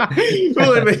as an option.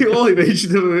 Only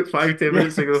mentioned him about 5, 10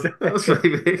 minutes ago. Yes. That's right,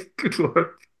 mate. Good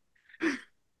work.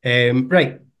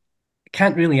 Right.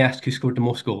 Can't really ask who scored the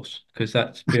most goals because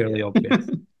that's fairly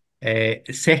obvious.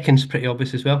 Second's pretty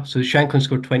obvious as well. So Shanklin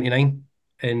scored 29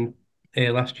 in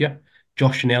last year.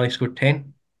 Josh Shinelli scored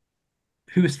 10.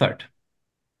 Who was third?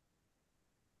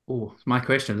 Oh, it's my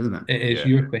question, isn't it? It is Yeah,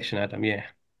 your question, Adam. Yeah.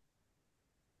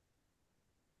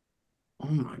 Oh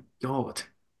my God.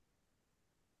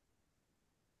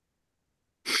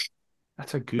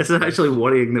 that's a good This is actually question.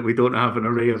 worrying that we don't have an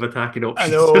array of attacking I options,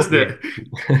 know. isn't Yeah.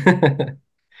 it?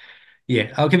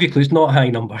 Yeah, I'll give you clues. Not a high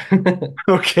number.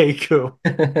 Okay, cool.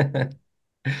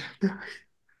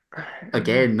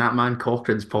 Again, that man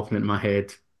Cochrane's popping into my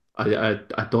head. I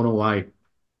don't know why.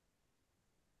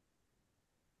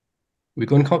 We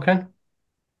going Cochrane?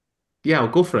 Yeah, I'll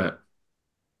go for it.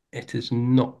 It is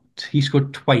not. He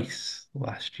scored twice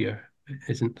last year. It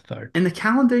isn't third. In the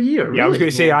calendar year, Yeah, I was going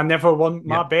really? to say Yeah. I never won.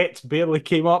 My Yeah. bets barely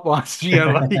came up last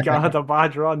year. Like I had a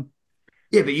bad run.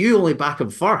 Yeah, but you only back him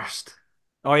first.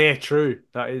 Oh yeah, true.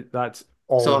 That's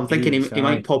So all I'm thinking juice. he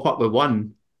might Aye. pop up with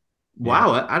one. Yeah.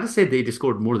 Wow, I'd have said they'd have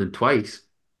scored more than twice.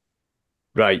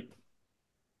 Right.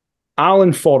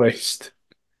 Alan Forrest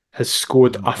has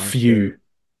scored Oh, a that's true. few.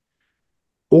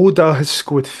 Oda has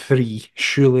scored three.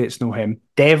 Surely it's no him.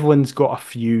 Devlin's got a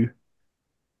few.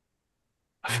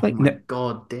 I Oh feel like my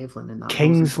God, Devlin in that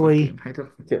Rosenborg Kingsley, game. How did I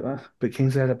forget that? but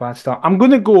Kingsley had a bad start. I'm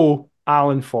going to go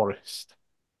Alan Forrest.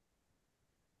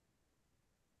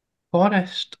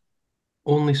 Forrest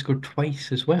only scored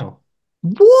twice as well.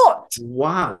 What?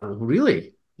 Wow,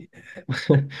 really?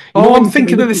 You know Oh, I'm when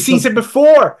people thinking of look the at subs? season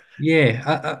before.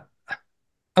 Yeah,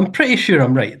 I'm pretty sure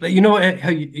I'm right. Like, you know how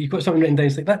you got something written down,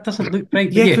 it's like that doesn't look right,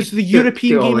 but Yeah, yeah, because the Do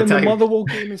European it all game the and the time. Motherwell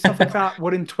game and stuff like that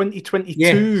were in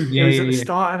yeah, 2022. It yeah, was at yeah, the yeah,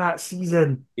 start of that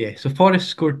season. yeah. So Forest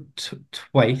scored t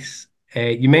twice.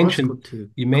 Forest scored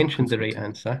two. You Cochrane mentioned the scored right two.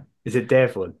 answer. Is it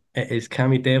Devlin? It is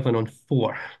Cammy Devlin on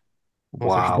four.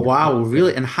 Was her Wow. fourth goal. Wow,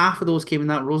 really? And half of those came in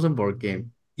that Rosenborg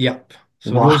game. Yep.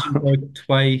 So Wow. Rosenborg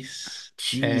twice.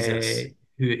 Jesus.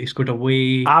 Who he scored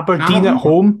away Aberdeen at Hamilton.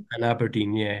 home. and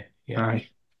Aberdeen. Yeah, yeah. Aye.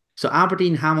 So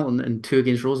Aberdeen, Hamilton, and two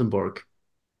against Rosenborg.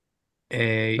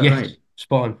 Is that Yes, right?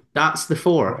 spot on. That's the Spot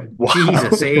four. on.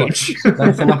 Jesus Wow. Sure. H.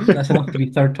 That's enough. That's enough to be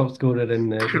third top scorer in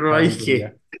the calendar Crikey.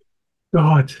 year.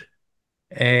 God.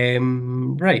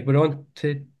 Right, we're on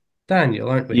to Daniel,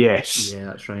 aren't we? Yes. Yeah,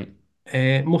 that's right.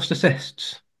 Most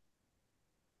assists.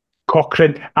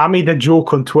 Cochrane. I made a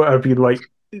joke on Twitter being like,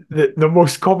 the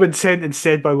most common sentence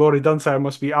said by Laurie Dunsire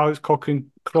must be Alex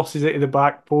Cochrane crosses it to the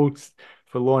back post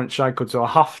for Lawrence Shankland. So I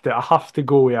have to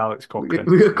go with Alex Cochrane.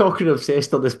 We're Cochrane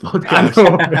obsessed on this I podcast.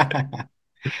 know.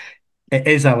 It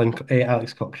is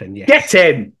Alex Cochrane, Get yes.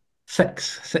 in.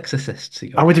 Six assists he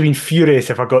I got. would have been furious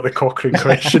if I got the Cochrane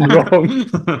question wrong.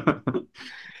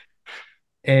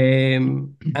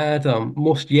 Adam,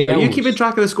 most Are you keeping yellows.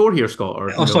 track of the score here, Scott,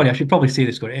 or Oh, sorry, I no? should probably say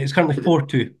the score. It's currently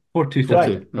 4-2. 4-2 to Four Right.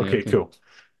 Adam. two. Right, Okay, okay. cool.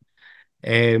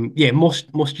 Yeah,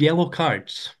 most yellow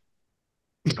cards.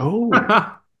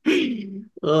 Oh.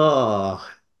 Oh,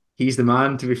 he's the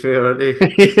man, to be fair, aren't he?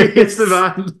 He's the Yes.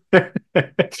 man.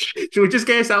 Should we just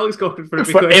guess Alex Cochrane for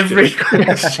every For every question?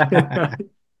 question.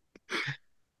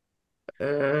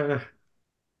 uh,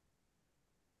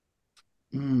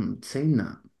 saying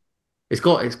that. It's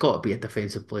got to be a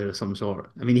defensive player of some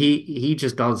sort. I mean, he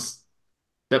just does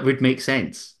that would make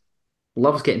sense.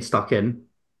 Loves getting stuck in.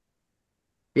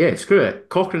 Yeah, screw it.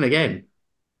 Cochrane again.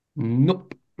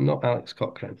 Nope, not Alex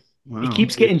Cochrane. He Wow,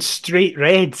 keeps okay. getting straight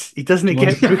reds. He doesn't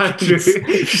get Yeah, bookings.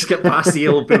 true. Just get past the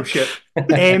yellow bullshit.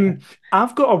 Um,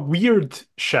 I've got a weird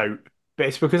shout, but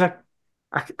it's because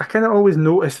I kind of always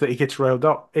notice that he gets riled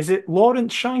up. Is it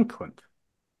Lawrence Shankland?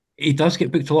 He does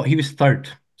get booked a lot. He was third,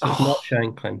 so it's not Oh,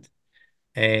 Shankland.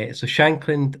 So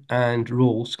Shankland and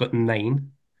Rolls got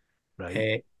nine. right,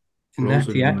 Uh, Rose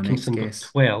would Natty have been my next Atkinson got guess.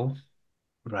 12,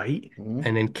 right. Oh,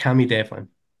 and then Cammy Devlin,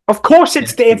 Of course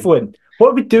it's 13. Devlin. What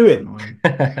are we that's doing? annoying.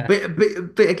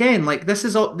 But again, like this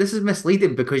is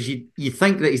misleading because you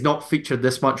think that he's not featured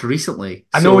this much recently.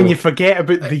 I know when you So forget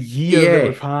about uh, the year that yeah,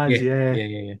 we've had, Yeah, yeah. yeah,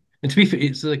 yeah, yeah. And to be fair,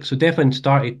 it's like so Devlin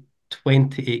started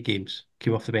 28 games,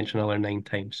 came off the bench another nine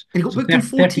times. and he got So booked in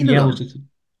 13 14 of yellows them. is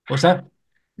what's that?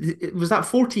 Was that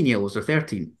 14 yellows or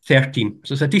 13? 13.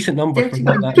 So it's a decent number for 13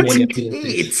 not and that many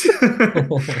appearances.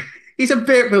 28. He's a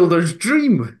bet builder's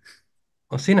dream.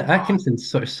 I was saying that God. Atkinson's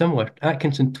sort of similar.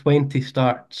 Atkinson 20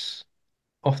 starts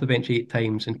off the bench eight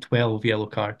times and 12 yellow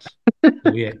cards.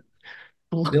 So yeah,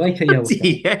 they like a yellow card.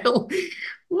 Bloody hell.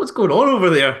 What's going on over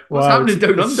there? What's Wow, happening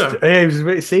down under? I was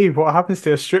about to say what happens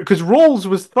to Australia because Rolls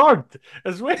was third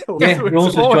as well, Yeah, so it's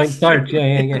Rolls was all joint third. Yeah,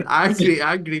 yeah, yeah. An angry,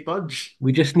 angry bunch.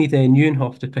 We just need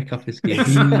Newenhoff to pick up his game.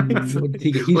 What did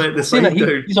he get? Let the Saying that side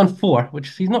down. he's on four, which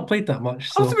he's not played that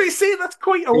much. I was So about to say that's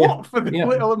quite a yeah, lot for the yeah.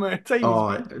 little amount of time he's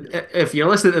Oh, been. if you're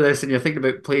listening to this and you're thinking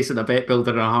about placing a bet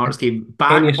builder in a Hearts game,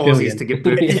 Any back Aussies to Australian. get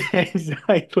booked. Yeah,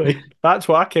 exactly. That's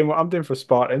what I came. What I'm doing for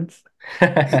Spartans.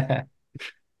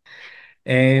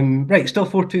 Yeah. Right, still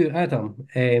 4-2 Adam.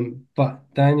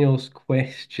 But Daniel's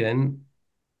question,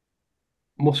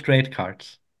 most red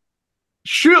cards.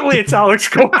 Surely it's Alex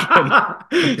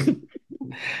Cochrane.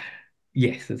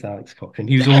 Yes, it's Alex Cochrane.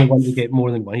 He was the only one to Yes. get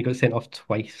more than one. He got sent off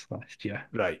twice last year.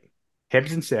 Right.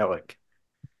 Hibs and Celtic.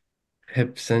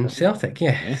 Hibs and Celtic,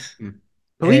 Yeah. yes.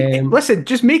 Um, Listen,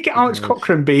 just make it Good Alex knowledge.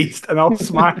 Cochrane based, and I'll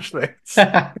smash this.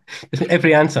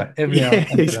 every Yeah, answer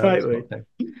Alex exactly. Cochrane.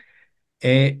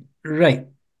 Right.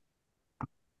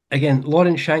 Again,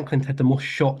 Lawrence Shankland had the most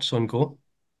shots on goal.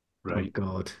 Oh Right.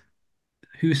 God.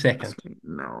 Who's second?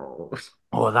 No.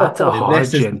 Oh, that's a hard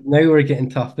This is one. now we're getting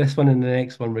tough. This one and the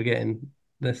next one we're getting.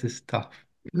 This is tough.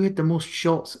 Who had the most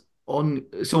shots on?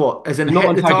 So what? As in Not hit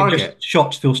on the target, just target?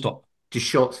 shots. Full stop. Just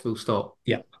shots, full stop.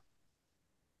 Yeah.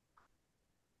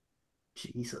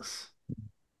 Jesus.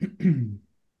 Can't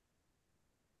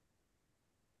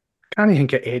even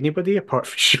get anybody apart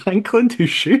from Shankland who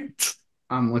shoots.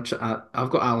 I'm literally, I've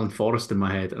got Alan Forrest in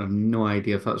my head, and I've no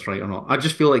idea if that's right or not. I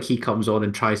just feel like he comes on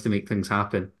and tries to make things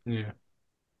happen. Yeah.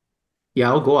 Yeah,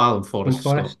 I'll go Alan On Forrest,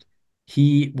 Scott. Forest,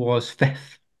 he was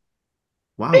fifth.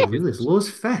 Wow, Fifth really? As was low as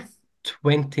fifth?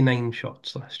 29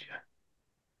 shots last year.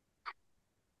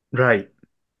 Right.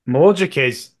 My logic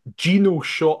is Gino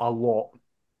shot a lot.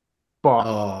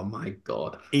 but Oh my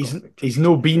God, I he's forgot about he's George.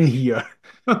 no been here.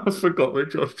 I forgot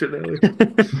about George Janelli.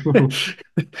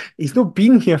 He's not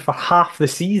been here for half the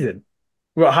season.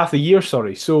 Well, half the year,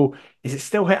 sorry. So is it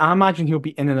still hit? I imagine he'll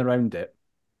be in and around it.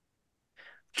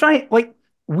 Try like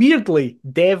weirdly,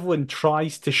 Devlin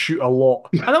tries to shoot a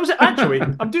lot. And I was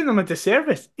actually, I'm doing him a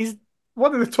disservice. He's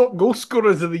one of the top goal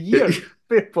scorers of the year.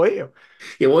 Fair play to him.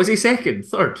 Yeah, was he second?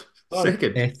 Third? Third.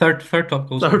 Second? Third top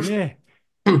goal scorer. Third? Yeah.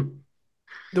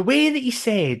 The way that he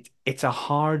said it's a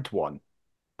hard one,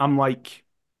 I'm like,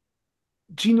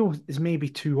 Gino is maybe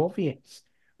too obvious.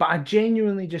 But I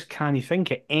genuinely just can't think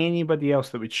of anybody else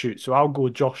that would shoot. So I'll go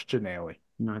Josh Ginnelly.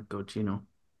 Not good, you know.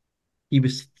 He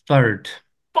was third,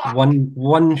 Fuck!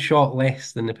 one shot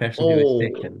less than the person who was Oh,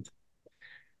 second.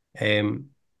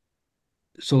 Um,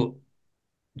 so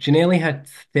Ginelli had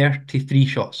 33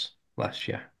 shots last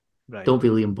year. Right. don't be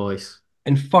Liam Boyce.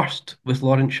 In first was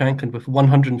Lawrence Shankland with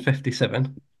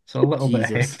 157, so a little bit Jesus.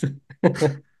 ahead.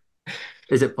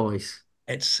 Is it Boyce?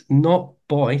 It's not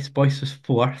Boyce. Boyce was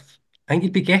fourth. I think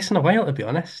you'd be guessing a while, to be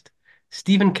honest.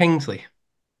 Stephen Kingsley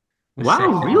was Wow,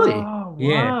 second. really? Oh,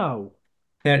 Yeah, wow.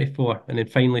 34, and then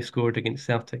finally scored against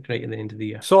Celtic right at the end of the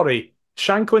year. Sorry,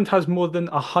 Shankland has more than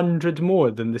 100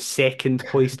 more than the second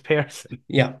placed person.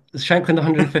 Yeah, Shankland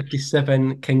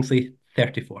 157, Kingsley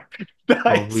 34.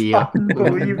 Oh, That is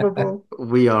unbelievable.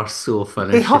 we are so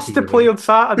He finished if has you to get play right. on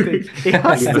Saturday. He We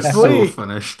has are to so play.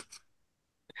 finished.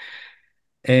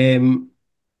 Um,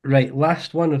 right,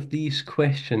 last one of these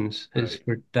questions is Right,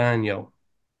 for Daniel.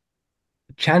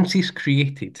 Chances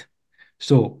created.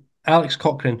 So Alex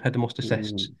Cochrane had the most Ooh,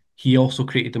 assists. He also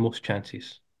created the most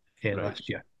chances right. last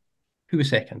year. Who was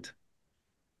second?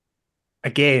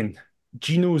 Again,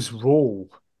 Gino's role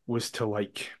was to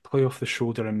like play off the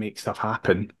shoulder and make stuff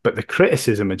happen. But the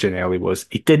criticism of Ginnelly was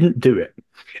he didn't do it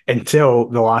until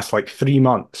the last like 3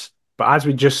 months. But as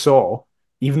we just saw,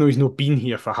 even though he's not been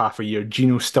here for half a year,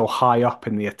 Gino's still high up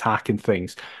in the attack and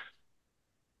things.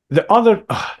 The other,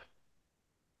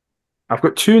 I've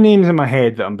got two names in my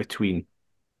head that I'm between.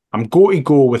 I'm going to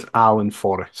go with Alan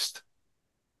Forrest.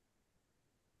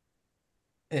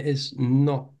 It is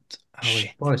not Alan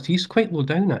Shit. Forrest. He's quite low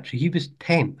down, actually. He was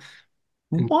 10th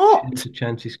in terms What? of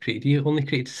chances created. He only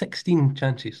created 16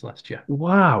 chances last year.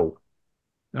 Wow.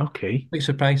 Okay. Quite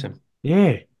surprising.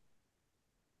 Yeah.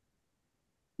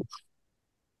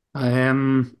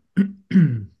 um,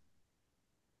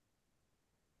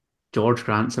 George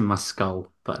Grant's in my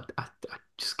skull, but I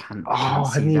just can't Oh,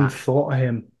 I see hadn't even that. thought of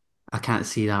him. I can't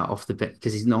see that off the bit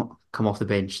because he's not come off the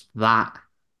bench that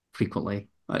frequently.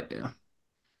 Like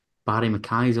Barry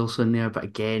Mackay's also in there, but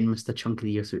again, missed a chunk of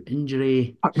the year through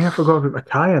injury. Fuck me, I forgot about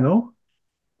Mackay, no?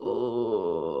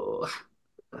 Oh,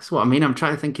 that's what I mean. I'm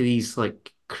trying to think of these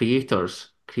like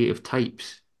creators, creative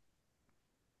types.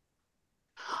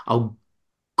 I'll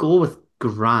go with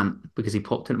Grant because he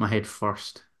popped into my head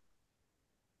first.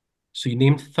 So you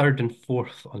named third and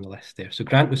fourth on the list there. So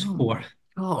Grant was Oh my fourth.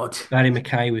 God. Barry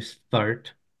Mackay was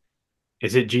third.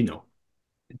 Is it Gino?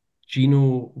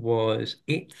 Gino was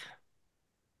eighth.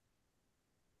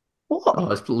 What?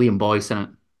 Oh, it's Liam Boyce in it.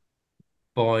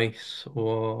 Boyce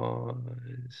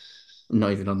was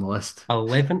Not even on the list.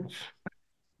 11th.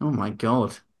 Oh my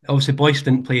God. Obviously, Boyce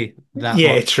didn't play that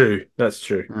Yeah, much. true. That's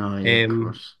true. Oh yeah, of Um,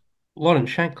 course. Lawrence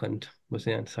Shankland was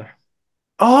the answer.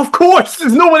 Oh, of course.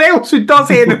 There's no one else who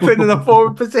does anything in a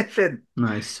forward position.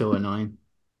 That is so annoying.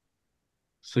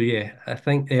 So yeah, I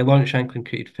think Lawrence Shankland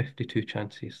created 52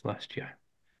 chances last year.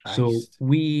 So Christ.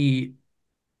 we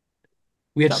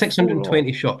Is had that four 620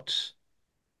 all? shots.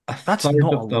 A That's third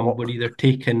not a of them were lot. either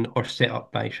taken or set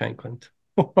up by Shankland.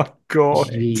 Oh my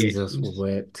God. Yeah, it Jesus was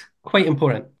wept. quite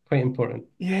important. Quite important.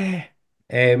 Yeah.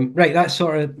 Right, that's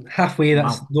sort of halfway.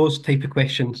 That's Wow. those type of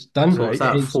questions done. So what's Right. It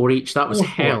that? is Four each. That was 4-4.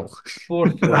 hell.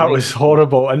 4-4, That nice was and close.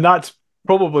 horrible. And that's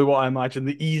probably what I imagine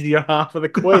the easier half of the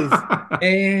quiz.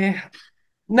 Uh,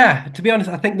 nah, to be honest,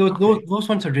 I think Okay. those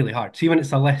ones are really hard. See, when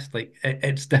it's a list, like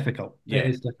it's difficult. It Yeah.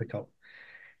 is difficult.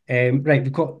 Right,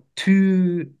 we've got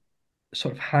two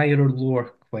sort of higher or lower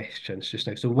questions just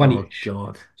now, so one Oh each.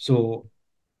 God. So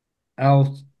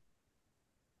I'll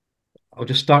I'll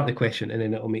just start the question and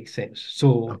then it'll make sense.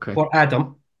 So Okay. for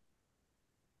Adam,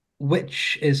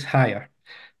 which is higher?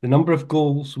 The number of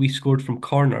goals we scored from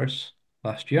corners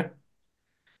last year,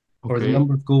 or the Okay.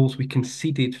 number of goals we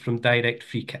conceded from direct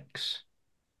free kicks?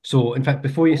 So, in fact,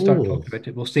 before you start Oh. talking about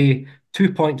it, we'll say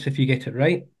 2 points if you get it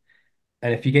right.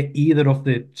 And if you get either of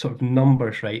the sort of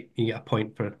numbers right, you get a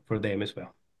point for them as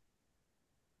well.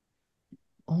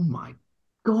 Oh my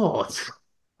God.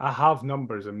 I have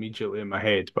numbers immediately in my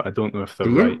head, but I don't know if they're Do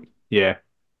right. you? Yeah.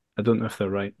 I don't know if they're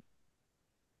right.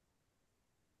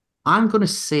 I'm going to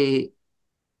say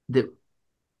that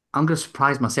I'm going to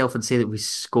surprise myself and say that we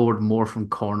scored more from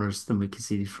corners than we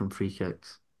conceded from free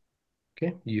kicks.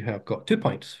 Okay, you have got 2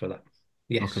 points for that.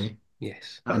 Yes, Okay.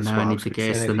 yes, And That's now what I I need was to going to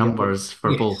guess say. the you get points. numbers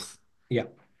for Yes, both. yeah.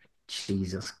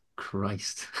 Jesus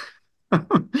Christ.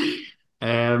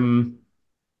 Um,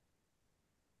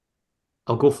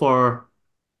 I'll go for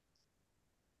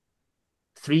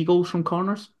 3 goals from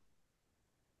corners.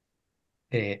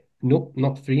 Nope,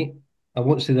 not three. I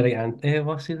won't say the right answer.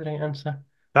 Will I say the right answer?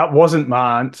 That wasn't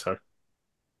my answer.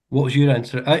 What was your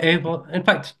answer? Well, in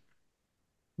fact,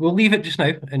 we'll leave it just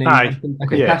now, and then Aye. I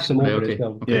can Okay. Yeah. pass them Right, over as okay.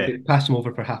 well. We Okay. Yeah. could pass them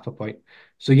over for half a point.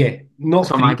 So yeah, not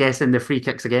So am I three. guessing the free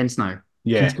kicks against now?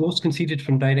 Yeah. Goals conceded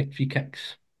from direct free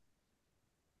kicks.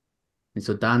 And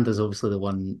so Danda's obviously the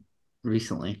one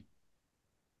recently.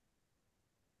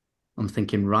 I'm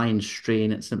thinking Ryan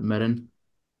Strain at St Mirren.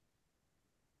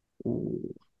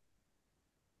 Ooh.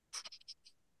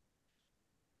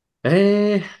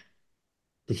 Eh,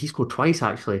 did he score twice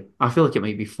actually? I feel like it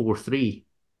might be 4-3.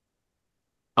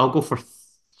 I'll go for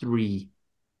three.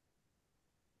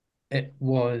 It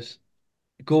was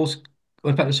goals.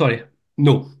 In fact, sorry,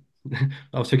 no.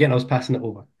 I was forgetting I was passing it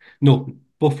over. No,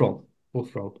 both wrong.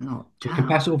 Both wrong. Oh, So we can damn.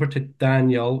 pass it over to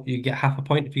Daniel. You get half a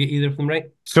point if you get either of them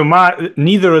right. So my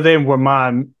neither of them were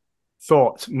my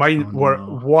thoughts. Mine Oh were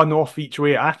no. one off each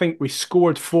way. I think we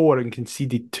scored four and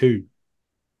conceded two.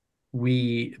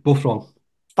 We both wrong.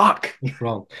 Fuck. Both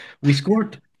wrong. We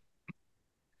scored.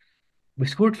 We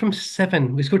scored from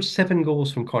seven. We scored 7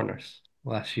 goals from corners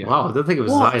last year. Wow, I don't think it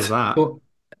was as high as What? that. So,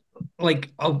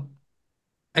 like,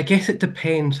 I guess it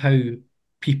depends how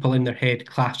people in their head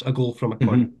class a goal from a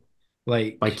corner. Hmm.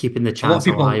 By Like, keeping the a lot of chance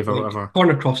people alive or like whatever.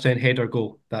 corner cross then header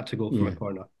goal. That's a goal from a Yeah.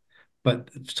 corner.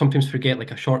 But sometimes forget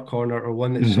like a short corner or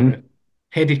one that's sort Hmm. of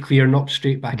headed clear, knocked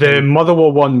straight back The in.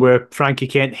 Motherwell one where Frankie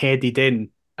Kent headed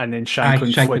in and then I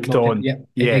Shanklin Shankland flicked knocked it. on. Yep,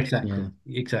 Yeah. exactly, Yeah.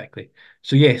 exactly.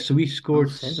 So yeah, so we Oh, scored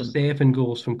seven. 7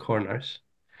 goals from corners.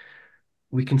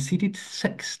 We conceded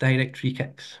 6 direct free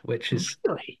kicks, which is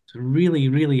Really? really,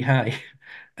 really high,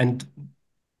 and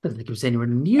I don't think it was anywhere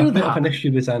a near bit of an that.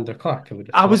 issue with Xander Clark, I would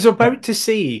have I was thought. But about to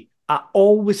say, I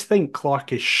always think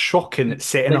Clark is shocking at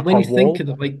setting like up when a you think wall. of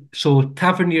it, like so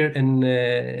Tavernier in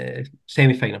the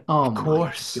semi-final, Oh Of my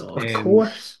course, of God. um,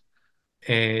 course.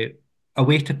 uh,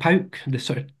 away to Pauk, the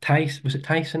sort of Tyson, was it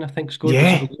Tyson, I think, scored the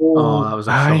sort Yeah, of Oh, low that was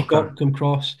a aye, shocker. Stockton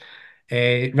cross.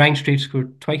 Reinstrade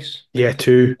scored twice. yeah,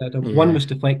 two. One Yeah. was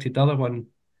deflected, the other one,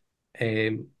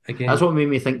 That's again, what made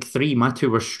me think three. My two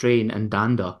were Strain and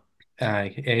Danda.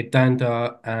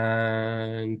 Danda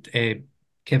and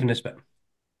Kevin Nisbet,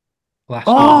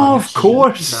 last goal Oh, Oh, against of Swindon.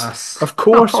 course, Jesus. of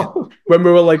course. When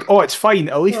we were like, oh, it's fine.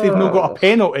 At least they've not got a Oh.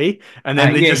 penalty, and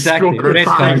then they Yeah, just exactly. scored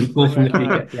Red five. card, Fine. goal from the free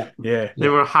Aye, kick. Yeah, yeah, They yeah,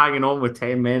 were hanging on with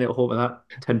 10 men at home of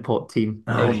that tin pot team.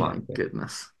 Oh aye. my exactly.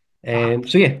 goodness. Fuck.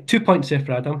 So yeah, 2 points there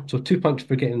for Adam. So 2 points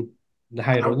for getting the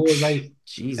higher or lower right,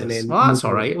 Ouch. and Jesus. then Well, no that's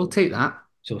all direct right. We'll goals. take that.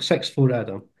 So 6-4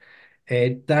 Adam.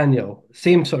 Daniel,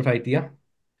 same sort of idea.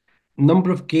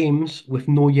 Number of games with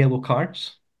no yellow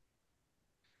cards.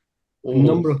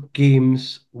 Oh. Number of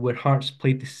games where Hearts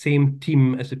played the same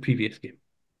team as the previous game.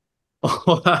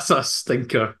 Oh, that's a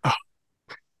stinker.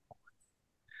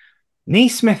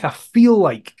 Naismith, I feel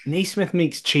like Naismith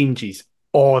makes changes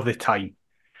all the time.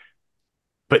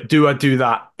 But do I do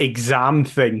that exam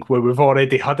thing where we've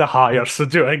already had a higher? So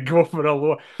do I go for a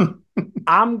lower?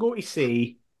 I'm going to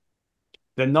say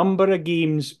the number of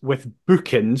games with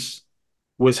bookings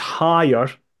was higher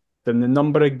than the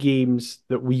number of games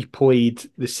that we played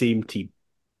the same team.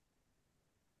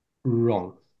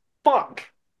 Wrong.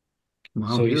 Fuck.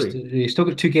 Wow, So really? you still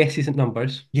got two guesses at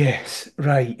numbers. Yes,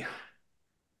 right.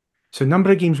 So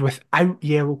number of games without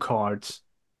yellow cards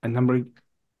and number of,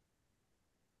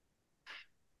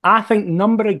 I think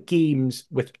number of games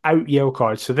without yellow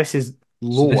cards. So this is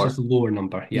So this is lower. the lower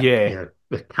number. Yeah, Yeah. Yeah,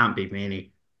 there can't be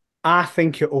many. I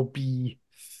think it'll be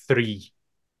three,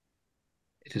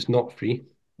 it is not free.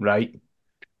 right?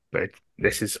 But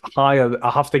this is higher.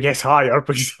 I have to guess higher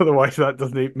because otherwise that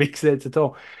doesn't make sense at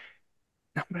all.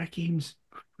 Number of games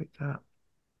like that.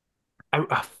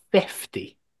 Out of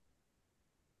 50,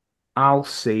 I'll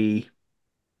say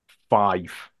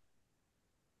five.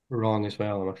 Wrong as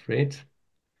well, I'm afraid.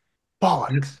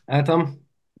 Bollocks. Adam,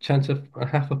 chance of a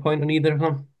half a point on either of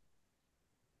them.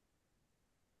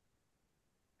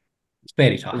 It's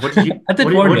very What tough. did you I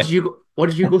did warn you. what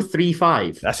did you go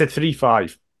 3-5? I said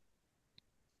 3-5.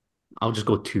 I'll just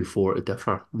go 2-4 to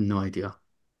differ. No idea.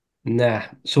 Nah.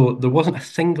 So there wasn't a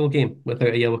single game without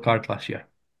a yellow card last year.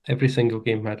 Every single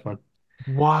game had one.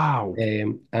 Wow.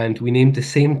 And we named the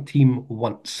same team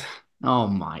once. Oh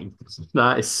my,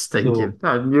 that is So, stinking.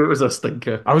 I knew it was a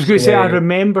stinker. I was going to so say, I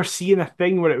remember seeing a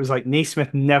thing where it was like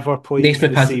Naismith never played for Naismith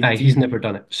the hasn't, same aye, he's team. never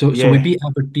done it. So we Yeah. beat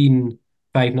Aberdeen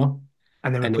 5-0,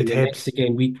 And then we and played then the next Hibs.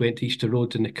 again week we went to Easter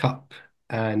Road in the Cup,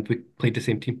 and we played the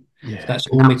same team. So Yeah. that's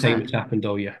the only That's time it. it's happened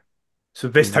all year. So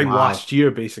this time Wow. last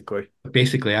year, basically. But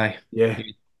basically, aye. Yeah. Yeah.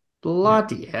 Yeah.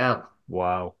 Bloody hell.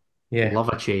 Wow. Yeah. Love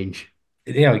a change.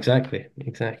 Yeah, exactly.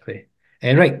 Exactly.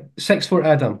 Right, six for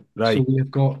Adam. So Right. we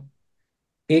have got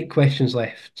 8 questions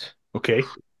left. Okay.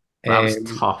 That was Um,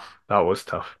 tough. That was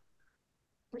tough.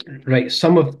 right,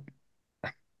 some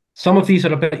of these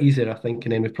are a bit easier, I think,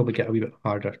 and then we probably get a wee bit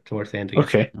harder towards the end again.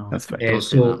 Okay. Oh, That's fine. don't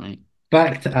say that, So mate.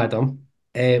 back to Adam.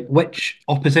 Which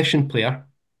opposition player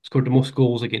scored the most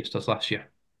goals against us last year?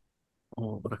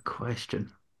 Oh, what a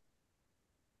question.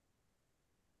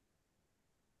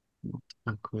 What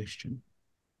a question.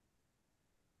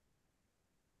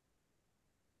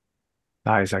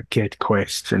 That is a good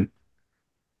question.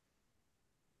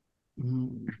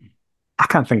 Mm, I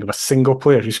can't think of a single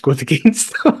player who scored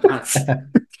against I, us.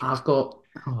 I've got.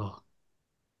 Oh,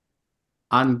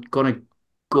 I'm gonna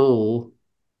go.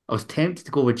 I was tempted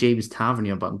to go with James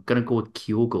Tavernier, but I'm gonna go with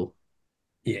Kyogo.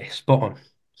 Yeah, spot on.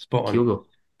 Spot on. Kyogo.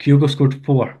 Kyogo scored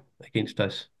 4 against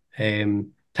us.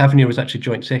 Tavernier was actually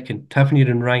joint second. Tavernier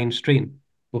and Ryan Strain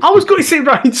both I was scored going to say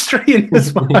Ryan Strain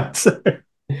as my 3. answer.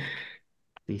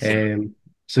 Decent.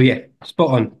 So yeah, spot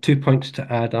on. 2 points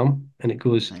to Adam, and it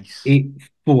goes Nice.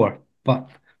 8-4. But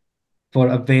for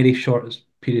a very short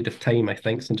period of time, I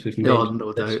think, since we've Oh, mentioned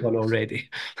no this doubt. one already.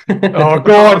 Oh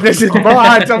God, Oh, this is no.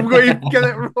 bad. I'm going to get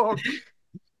it wrong.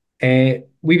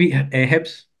 We beat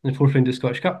Hibs in the fourth round of the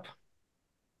Scottish Cup.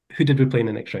 Who did we play in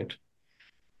the next round?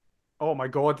 Oh my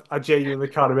God, I genuinely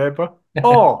can't remember.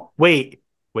 Oh, wait.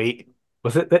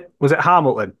 Was it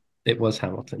Hamilton? It was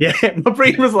Hamilton. Yeah, my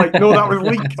brain was like, no, that was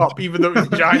League Cup, even though it was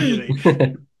January.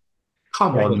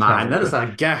 Come It on, was man. That's Hamilton.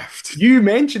 a gift. You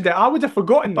mentioned it. I would have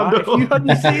forgotten Oh, that if you no.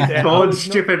 hadn't said it. Go I on, would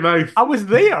not. stupid mouth. I was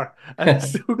there, and I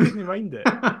still couldn't mind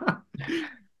it.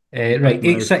 Right, Big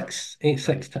eight mouth. six, eight Right.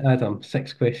 six to Adam.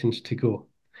 6 questions to go.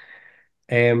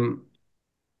 Um,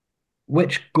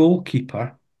 which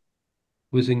goalkeeper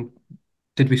was in?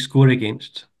 Did we score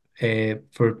against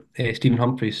for Stephen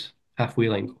Humphrey's halfway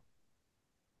line goal?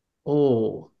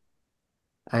 Oh,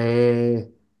 uh,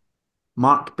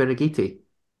 Mark Birighitti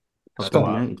for Spot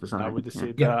Dundee on. That United, was that I right? would have Yeah.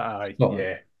 said that. Yep, Aye, spot on.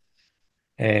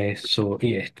 yeah. So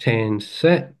yeah,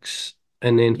 10-6,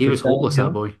 and then He for was hopeless,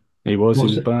 that Daniel, boy. He was. what He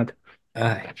was was it? bad.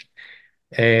 Aye.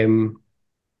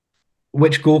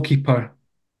 Which goalkeeper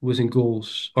was in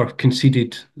goals or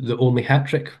conceded the only hat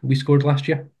trick we scored last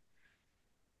year?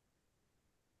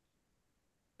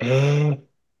 Eh,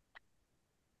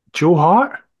 Joe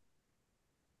Hart.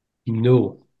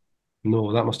 No,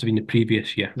 no, that must have been the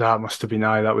previous year. That must have been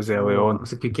aye. That was early Oh, that on.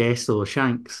 was a good guess, though.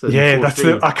 Shanks in Yeah, that's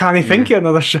the. 4-3. I can't even think Yeah. of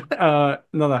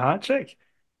another hat trick.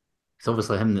 It's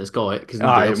obviously him that's got it because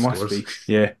nobody Aye, it else must scores. be.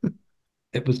 Yeah,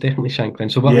 It was definitely Shanklin.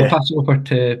 So we'll yeah. pass it over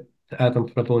to Adam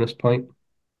for a bonus point.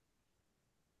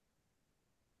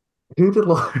 Who did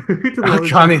I Lawrence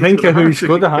can't even score think the of who hat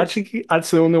trick scored the hat against? trick.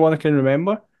 That's the only one I can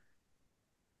remember.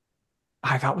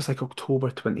 Aye, that was like October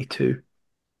 22.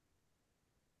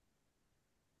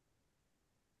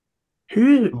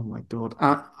 Who? Oh my God.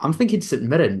 I'm thinking St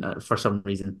Mirren for some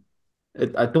reason.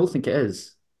 I don't think it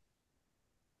is.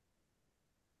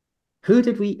 Who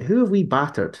have we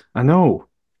battered? I know.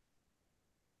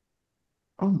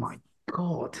 Oh my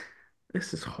God.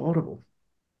 This is horrible.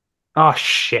 Oh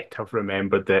shit! I've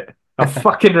remembered it. I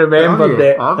fucking Have remembered you?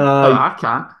 it. Aye. I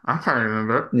can't. I can't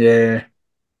remember it. Yeah.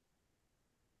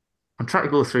 I'm trying to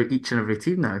go through each and every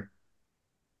team now.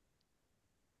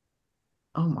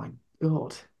 Oh my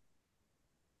God.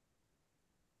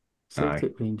 Aye.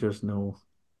 Celtic Rangers, no.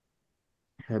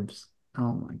 Hibs.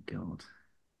 Oh my God.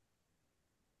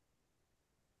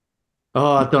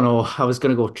 Oh, I don't know. I was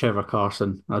going to go Trevor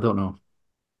Carson. I don't know.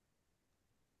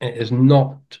 It is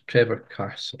not Trevor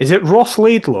Carson. Is it Ross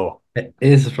Laidlaw? It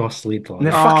is Ross Laidlaw. And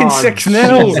the Yeah. fucking Oh, 6-0.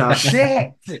 Jesus.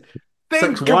 Shit.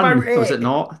 Think about 6-1, was it it.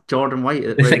 not? Jordan White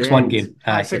at The right the 6-1 end. game.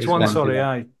 Aye, Aye, it was 6-1, exactly sorry, that.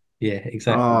 aye. Yeah,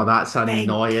 exactly Oh, that. that's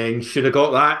Think. annoying. Should have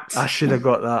got I that. should have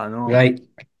got that and all. Right,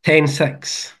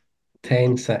 10-6.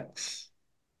 10-6.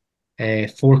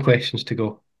 4 questions to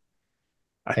go.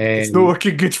 It's not Um,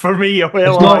 looking good for me, well,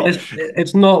 it's aye. not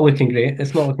it's not looking great.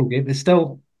 It's not looking great. It's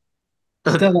still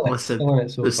in it. Listen, Still in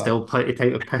it so there's far. still plenty of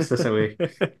time to piss this away.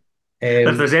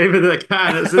 If Um, there's anybody that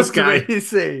can, I it's this was about guy. to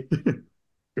say.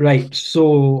 right,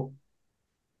 so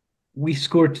we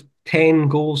scored 10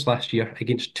 goals last year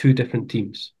against 2 different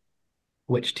teams.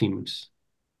 Which teams?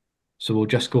 So we'll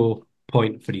just go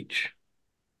point for each.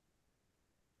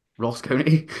 Ross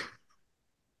County.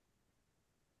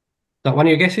 That one of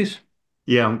your guesses?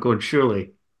 Yeah, I'm going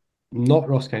surely. Not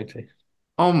Ross County.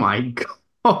 Oh my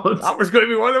God. That was going to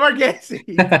be one of my guesses.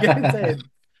 Get in.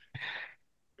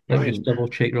 Let me just Brilliant. double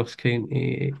check Ross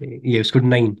County. Yeah, we scored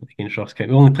 9 against Ross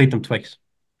County. We only played them twice.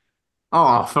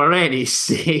 Oh, for any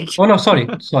sake. Oh no, sorry.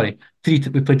 We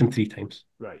played them 3 times.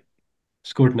 Right.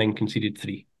 Scored 9, conceded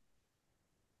 3.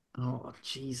 Oh,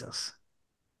 Jesus.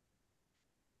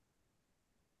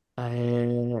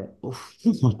 Oof.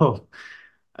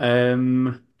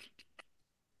 Um,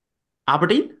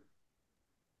 Aberdeen?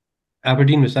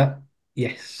 Aberdeen was that?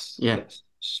 Yes, Yeah, that's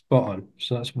spot on.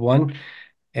 So that's one.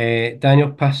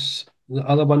 Daniel, pass the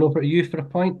other one over to you for a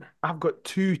point. I've got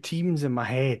two teams in my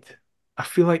head. I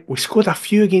feel like we scored a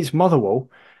few against Motherwell,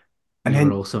 and you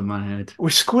were then also in my head.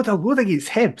 we scored a load against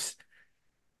Hibs.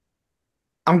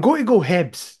 I'm going to go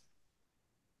Hibs.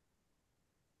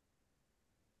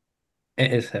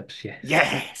 It is Hibs, yes.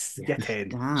 Yes, get Yes. in.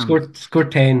 Damn,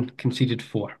 Scored 10, conceded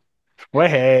 4.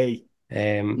 Way.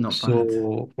 not bad.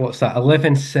 So what's that?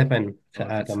 11-7 to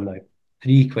Adam now.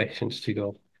 3 questions to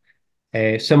go.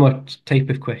 Similar type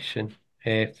of question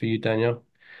for you, Daniel.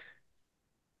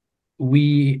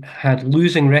 We had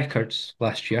losing records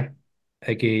last year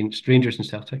against Rangers and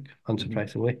Celtic, Mhm.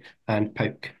 unsurprisingly, and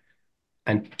PAOK,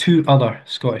 and 2 other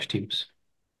Scottish teams.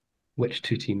 Which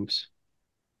 2 teams?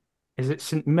 Is it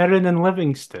St Mirren and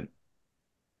Livingston?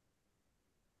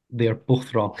 They are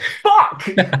both wrong. Fuck!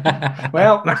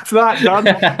 Well, that's that done.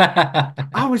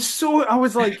 I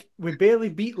was like, we barely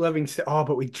beat Livingston. Oh,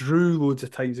 but we drew loads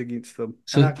of times against them.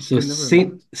 And I So can never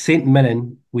remember. Saint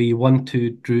Mirren, we won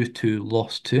 2, drew 2,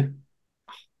 lost 2.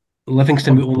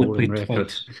 Livingston, What we a only boring played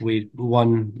record. twice. We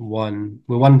won 1.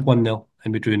 We won 1-0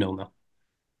 and we drew 0-0.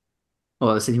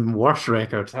 Well, it's an even worse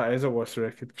record. That is a worse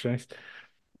record, Christ.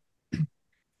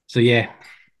 So yeah,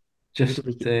 Who just did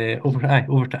we get?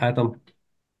 over to Adam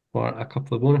for a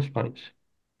couple of bonus points. Is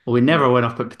Well, we never went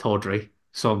up at Pittodrie,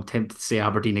 so I'm tempted to say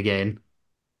Aberdeen again.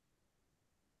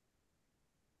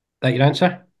 that your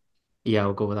answer? Yeah,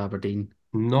 I'll go with Aberdeen.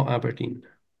 Not Aberdeen.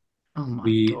 Oh my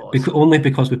We God. only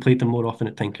because we played them more often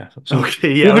at Tynecastle. So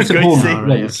Okay, yeah, I was favourites at going to home All say.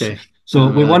 right, wins. okay. So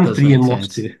we That won does 3 make and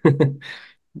lost sense. 2.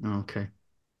 Okay.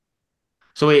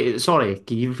 So wait, sorry,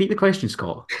 can you repeat the question,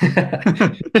 Scott?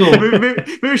 So Maybe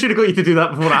we should have got you to do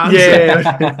that before I answered.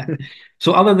 Yeah.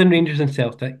 so other than Rangers and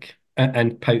Celtic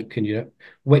and PAOK in Europe,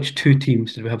 which 2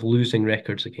 teams did we have losing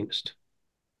records against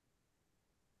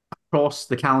Across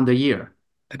the calendar year.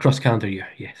 across calendar year?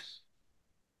 Yes.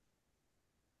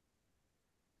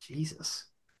 Jesus.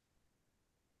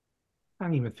 I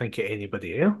can't even think of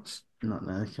anybody else. Not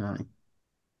now, can I?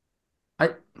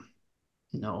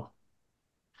 No.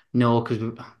 No, because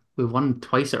we won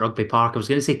twice at Rugby Park. I was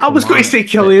going to say I was going to say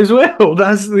Kilmarnock, Kelly but as well.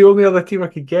 That's the only other team I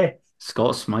could get.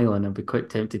 Scott's smiling. I'd be quite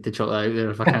tempted to chuck that out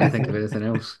there if I can't think of anything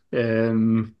else.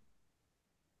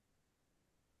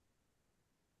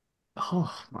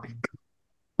 Oh my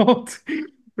God.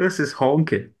 This is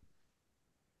honking.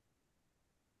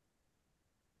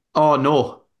 Oh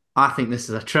no. I think this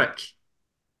is a trick.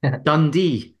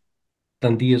 Dundee.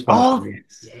 Dundee is one of them, Oh,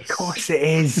 yes. of Yes. course it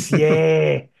is.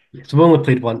 Yeah. So we only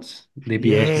played once. They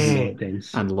beat us 2-0 Yeah. at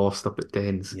Dens. And lost up at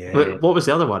Dens. Yeah. But what was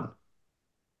the other one?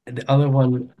 The other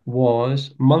one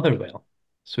was Motherwell.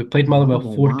 So we played Motherwell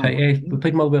Motherwell, four wow. times. We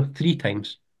played Motherwell 3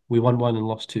 times. We won 1 and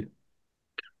lost 2.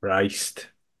 Christ.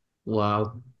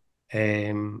 Wow.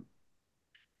 Um,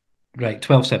 right,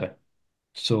 12-7.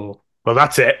 So Well,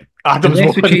 that's it. Adams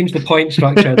unless we won. change the point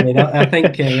structure, then I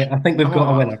think we've got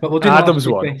a Oh, winner. But we'll do the last Adams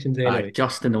two won. questions aye, anyway.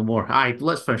 just to know more. Aye,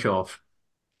 let's finish off.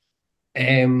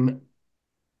 Um,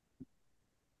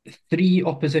 3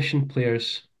 opposition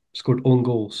players scored own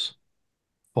goals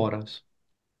for us,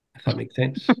 if that makes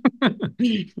sense.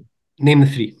 Is Name the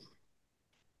 3.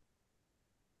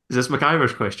 this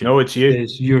McIver's No, question? it's you.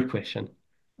 Is your question.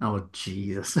 Oh,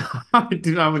 Jesus. I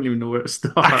wouldn't even know where to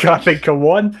I start. can't think of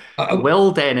one.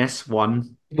 Will Dennis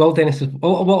won. Well, Dennis,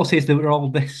 what I'll say is they were all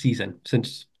this season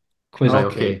since quiz Right, is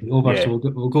Okay. okay. technically over. So Yeah.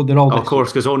 we'll go. They're all Of this course,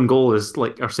 season. because own goal is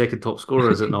like our second top scorer,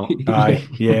 is it not? Yeah. Aye.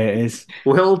 Yeah, it is.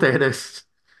 Will Dennis.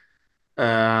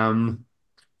 Um.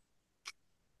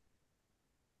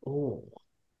 Oh.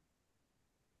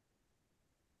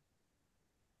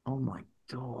 Oh my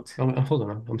God. Hold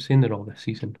on. I'm saying they're all this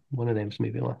season. One of them's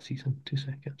maybe last season. 2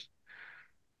 seconds.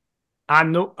 I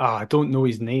know. I don't know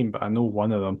his name, but I know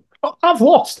one of them. Oh, I've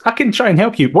lost. I can try and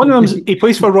help you. One of them's he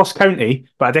plays for Ross County,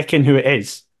 but I reckon who it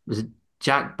is. Was it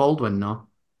Jack Baldwin? No,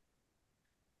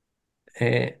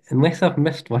 Unless I've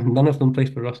missed one, none of them play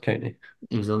for Ross County.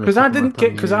 he was on the Because I tip of my didn't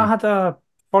get tongue. I Yeah. had a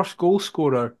first goal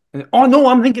scorer. Oh no,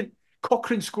 I'm thinking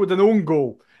Cochrane scored an own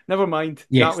goal. Never mind.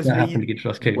 That Yes, was that happened me. against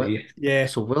Ross County. Will, Yes. Yeah.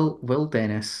 so Will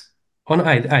Dennis. Oh no,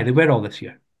 aye, they were all this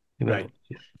year. They were Right. all this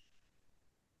year.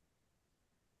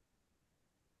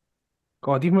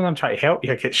 God, even when I'm trying to help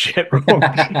you, I get shit wrong.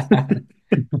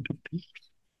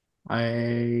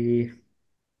 I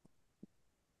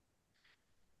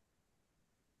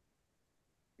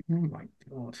oh my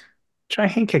God. Try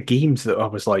to think of games that I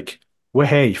was like, well,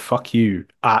 hey, fuck you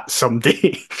at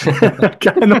someday. I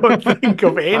cannot think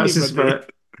of That's his anybody.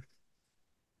 bit.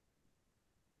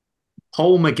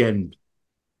 Paul McGinn.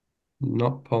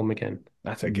 Not Paul McGinn.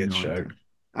 That's a good No shout. idea.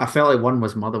 I felt like one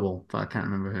was Motherwell, but I can't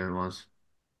remember who it was.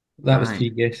 That was Right. three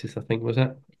guesses, I think, was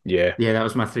it? Yeah. Yeah, that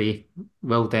was my three.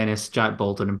 Will Dennis, Jack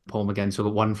Baldwin, and Paul McGinn. So I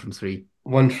got one from three.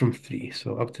 One from three,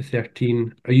 so up to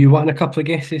 13. Are you wanting a couple of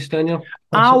guesses, Daniel?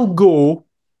 I'll Possibly. go.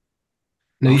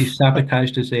 Now you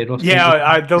sabotaged his Ross Yeah, County.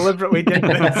 I deliberately did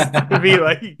this to be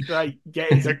like, right,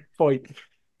 get his a point.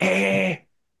 Eh.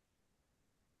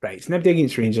 Right, it's nobody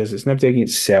against Rangers, it's nobody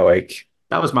against Celtic.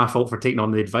 That was my fault for taking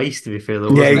on the advice, to be fair,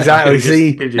 though, Yeah, wasn't it? I exactly.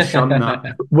 See, could have just shunned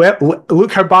that. well,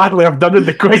 look how badly I've done in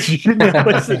the quiz. You shouldn't have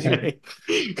listened to me.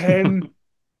 Um,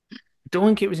 don't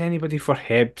think it was anybody for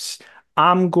Hibs.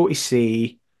 I'm going to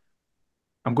say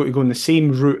I'm going to go in the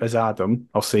same route as Adam.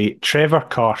 I'll say Trevor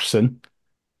Carson.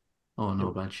 Oh no,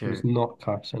 No, bad it was shout. not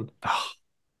Carson.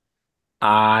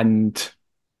 And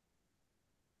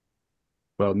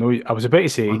well, no, I was about to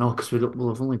Oh say no, because we'll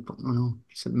have only put, oh no,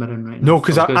 St Mirren right no, now. I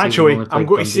because was going to say we've actually only I'm played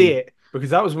going to say Dundee. it because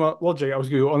that was my logic. I was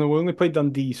going, oh no, we only played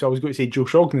Dundee, so I was going to say Joe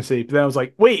Shaughnessy, but then I was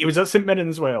like, wait, he was at St Mirren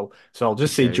as well, so I'll Good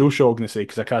just say shout. Joe Shaughnessy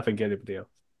because I can't think of anybody else.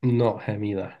 Not him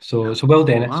either. So Will Oh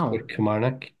Dennis for wow.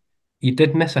 Kilmarnock. You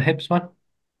did miss a Hibs one.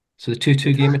 So the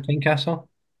 2-2 Did game I? at Tynecastle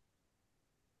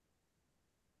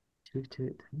 2-2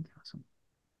 at Tynecastle.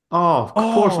 Oh, of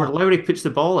course, where Oh, Lowry puts the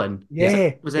ball in. yeah,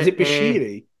 yeah. Was Is it it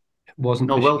Bashiri? wasn't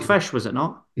no, Will Bashir. Fish, was it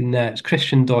not? No, it's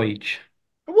Christian Deutsch.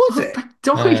 Was Oh, it? big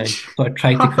Deutsch. Sort of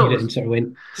tried to I thought clear it it and was, sort of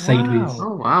went sideways. Wow.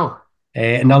 oh wow.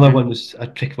 Another Okay. one was a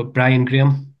trick of Brian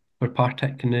Graham for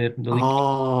Partick in the league.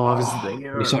 Oh, I was Oh,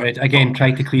 And he there. sort of again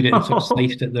tried to clear it and sort of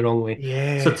sliced it the wrong way.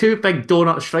 So yeah. two big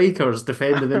donut strikers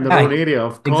defending in their own Aye, area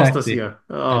have cost us exactly. here.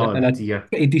 And, Oh and a dear.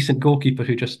 pretty decent goalkeeper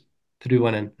who just threw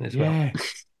one in as well.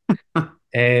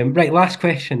 Yeah. Right, last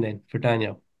question then for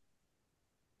Daniel.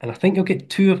 And I think you'll get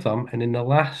two of them. And in the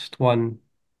last one,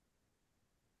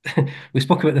 we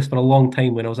spoke about this for a long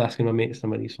time when I was asking my mates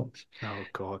some of these ones. Oh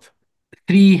God.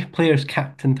 Three players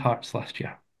captained Hearts last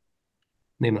year.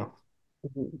 Name them.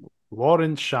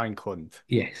 Lawrence Shankland.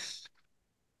 Yes.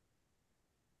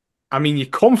 I mean, you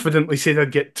confidently said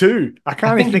I'd get two. I I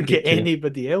can't even think you'll think of get two.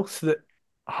 anybody else that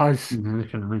has. No,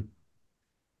 can I?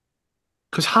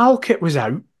 Because Halkett was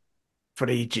out for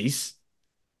ages.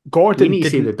 We Gordon need to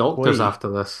see the didn't doctors play. after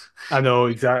this. I know,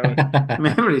 exactly.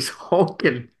 Memory's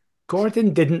honking.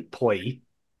 Gordon didn't play.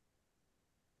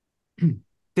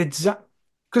 Did Zach?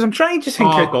 Because Oh,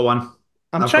 I've got one.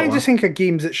 I'm I've got trying to one. think of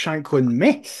games that Shanklin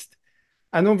missed.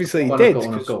 And I've obviously got he one. I've did got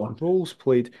one. I've because got one. Rolls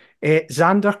played.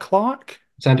 Xander Clark.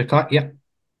 Sander Clark, yep.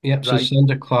 Yep, so Right.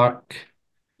 Sander Clark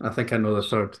I think I know the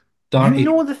third. You started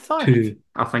know the third. two.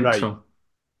 I think Right. so.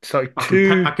 So I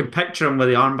two. can picture him with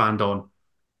the armband on,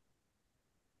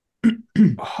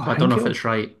 Oh, but I don't know if it's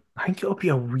right. I think it'll be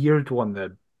a weird one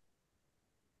then.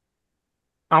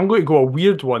 I'm going to go a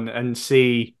weird one and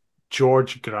say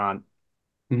George Grant.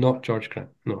 Not George Grant,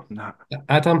 no. Nah.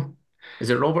 Adam, Is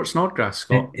it Robert Snodgrass,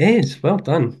 it Scott? is. Well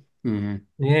done. Yeah.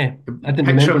 Yeah, I didn't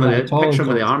remember that at all Picture him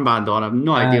with the until armband on. I've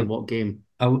no idea I, what game.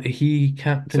 he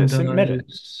Is it captained St. Mirren?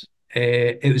 us.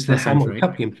 It was the That sounds Hamilton right.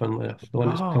 Cup game, funnily enough, the one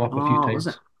that's come Oh, up a few Oh, was it?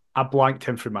 times. I blanked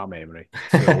him from my memory.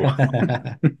 So,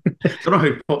 Don't know how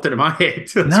it popped into my head.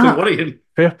 That's quite nah, worrying.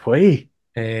 fair play.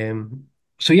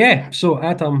 So yeah, so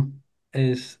Adam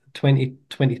is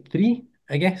 2023,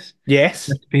 I guess. Yes.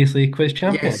 Mr. Paisley quiz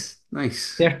champion. Yes,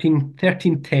 nice.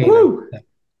 13-10. Woo!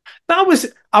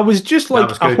 I was just That like,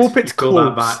 was I good. hope it's You pulled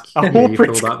that close. back. I Yeah, hope you it's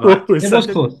pulled that back. It close. I was didn't,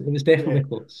 close. It was yeah. definitely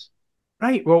close.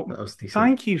 Right. Well, That was decent.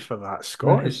 thank you for that,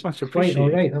 That Scott. It's is much quite all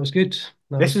appreciated. right. That was good.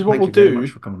 That This was is what Thank we'll you very much do.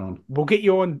 for coming on. We'll get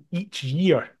you on each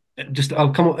year. just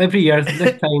I'll come up every year.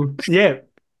 This time, Yeah.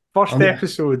 First I'm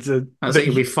episodes That's that like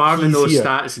you'll be farming he's those here.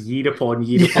 stats year upon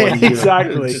year Yeah, upon year,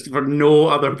 exactly. just for no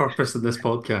other purpose than this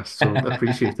podcast. So I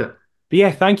appreciate it. But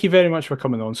yeah, thank you very much for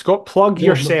coming on. Scott, plug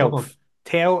no problem. yourself.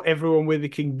 Tell everyone where they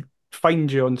can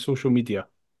find you on social media.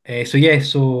 Hearts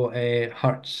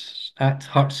at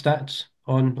Heartstats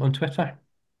on Twitter.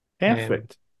 Um,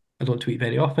 Perfect. I don't tweet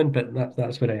very often, but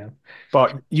that's where I am.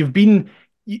 But you've been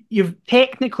you've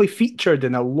technically featured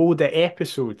in a load of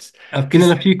episodes. I've been in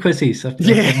Because a few quizzes.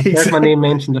 yeah, I've heard my name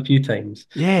mentioned a few times.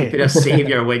 You've yeah. been a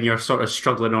savior when you're sort of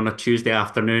struggling on a Tuesday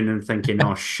afternoon and thinking,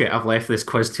 "Oh shit, I've left this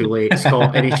quiz too late."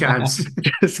 Scott, any chance?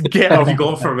 Just get What a have you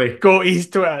got for me? go to his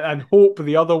Twitter and hope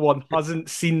the other one hasn't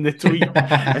seen the tweet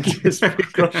and just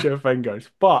cross your fingers.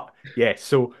 But yeah,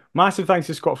 so massive thanks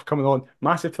to Scott for coming on.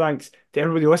 Massive thanks to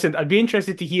everybody who listened. I'd be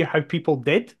interested to hear how people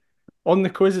did on the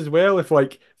quiz as well. If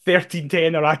like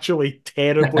 13-10 are actually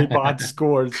terribly bad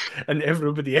scores and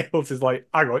everybody else is like,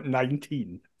 I got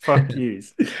 19. Fuck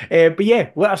yous. But yeah,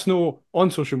 let us know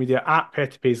on social media at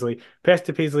Perth to Paisley,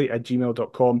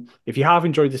 perthtopaisley@gmail.com. If you have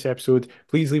enjoyed this episode,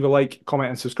 please leave a like, comment,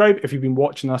 and subscribe. If you've been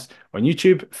watching us on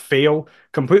YouTube, fail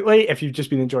completely. If you've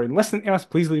just been enjoying listening to us,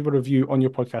 please leave a review on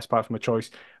your podcast platform of choice.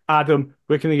 Adam,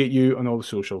 where can they get you on all the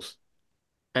socials?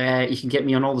 You can get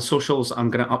me on all the socials. I'm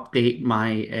going to update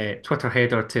my Twitter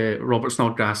header to Robert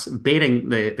Snodgrass bearing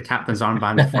the captain's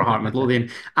armband for Heart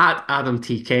Midlothian at Adam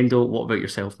T. Kendall. What about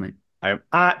yourself, mate? I am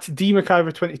at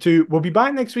DMcIver22. We'll be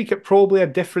back next week at probably a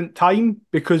different time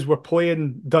because we're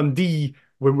playing Dundee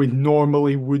when we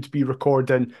normally would be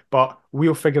recording, but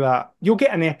we'll figure that. You'll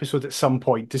get an episode at some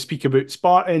point to speak about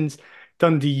Spartans,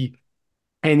 Dundee,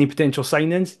 any potential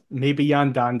signings. Maybe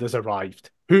Jan Dand has arrived.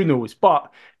 Who knows?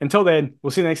 But until then, we'll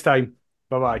see you next time.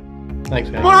 Bye bye. Thanks,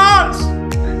 guys. What?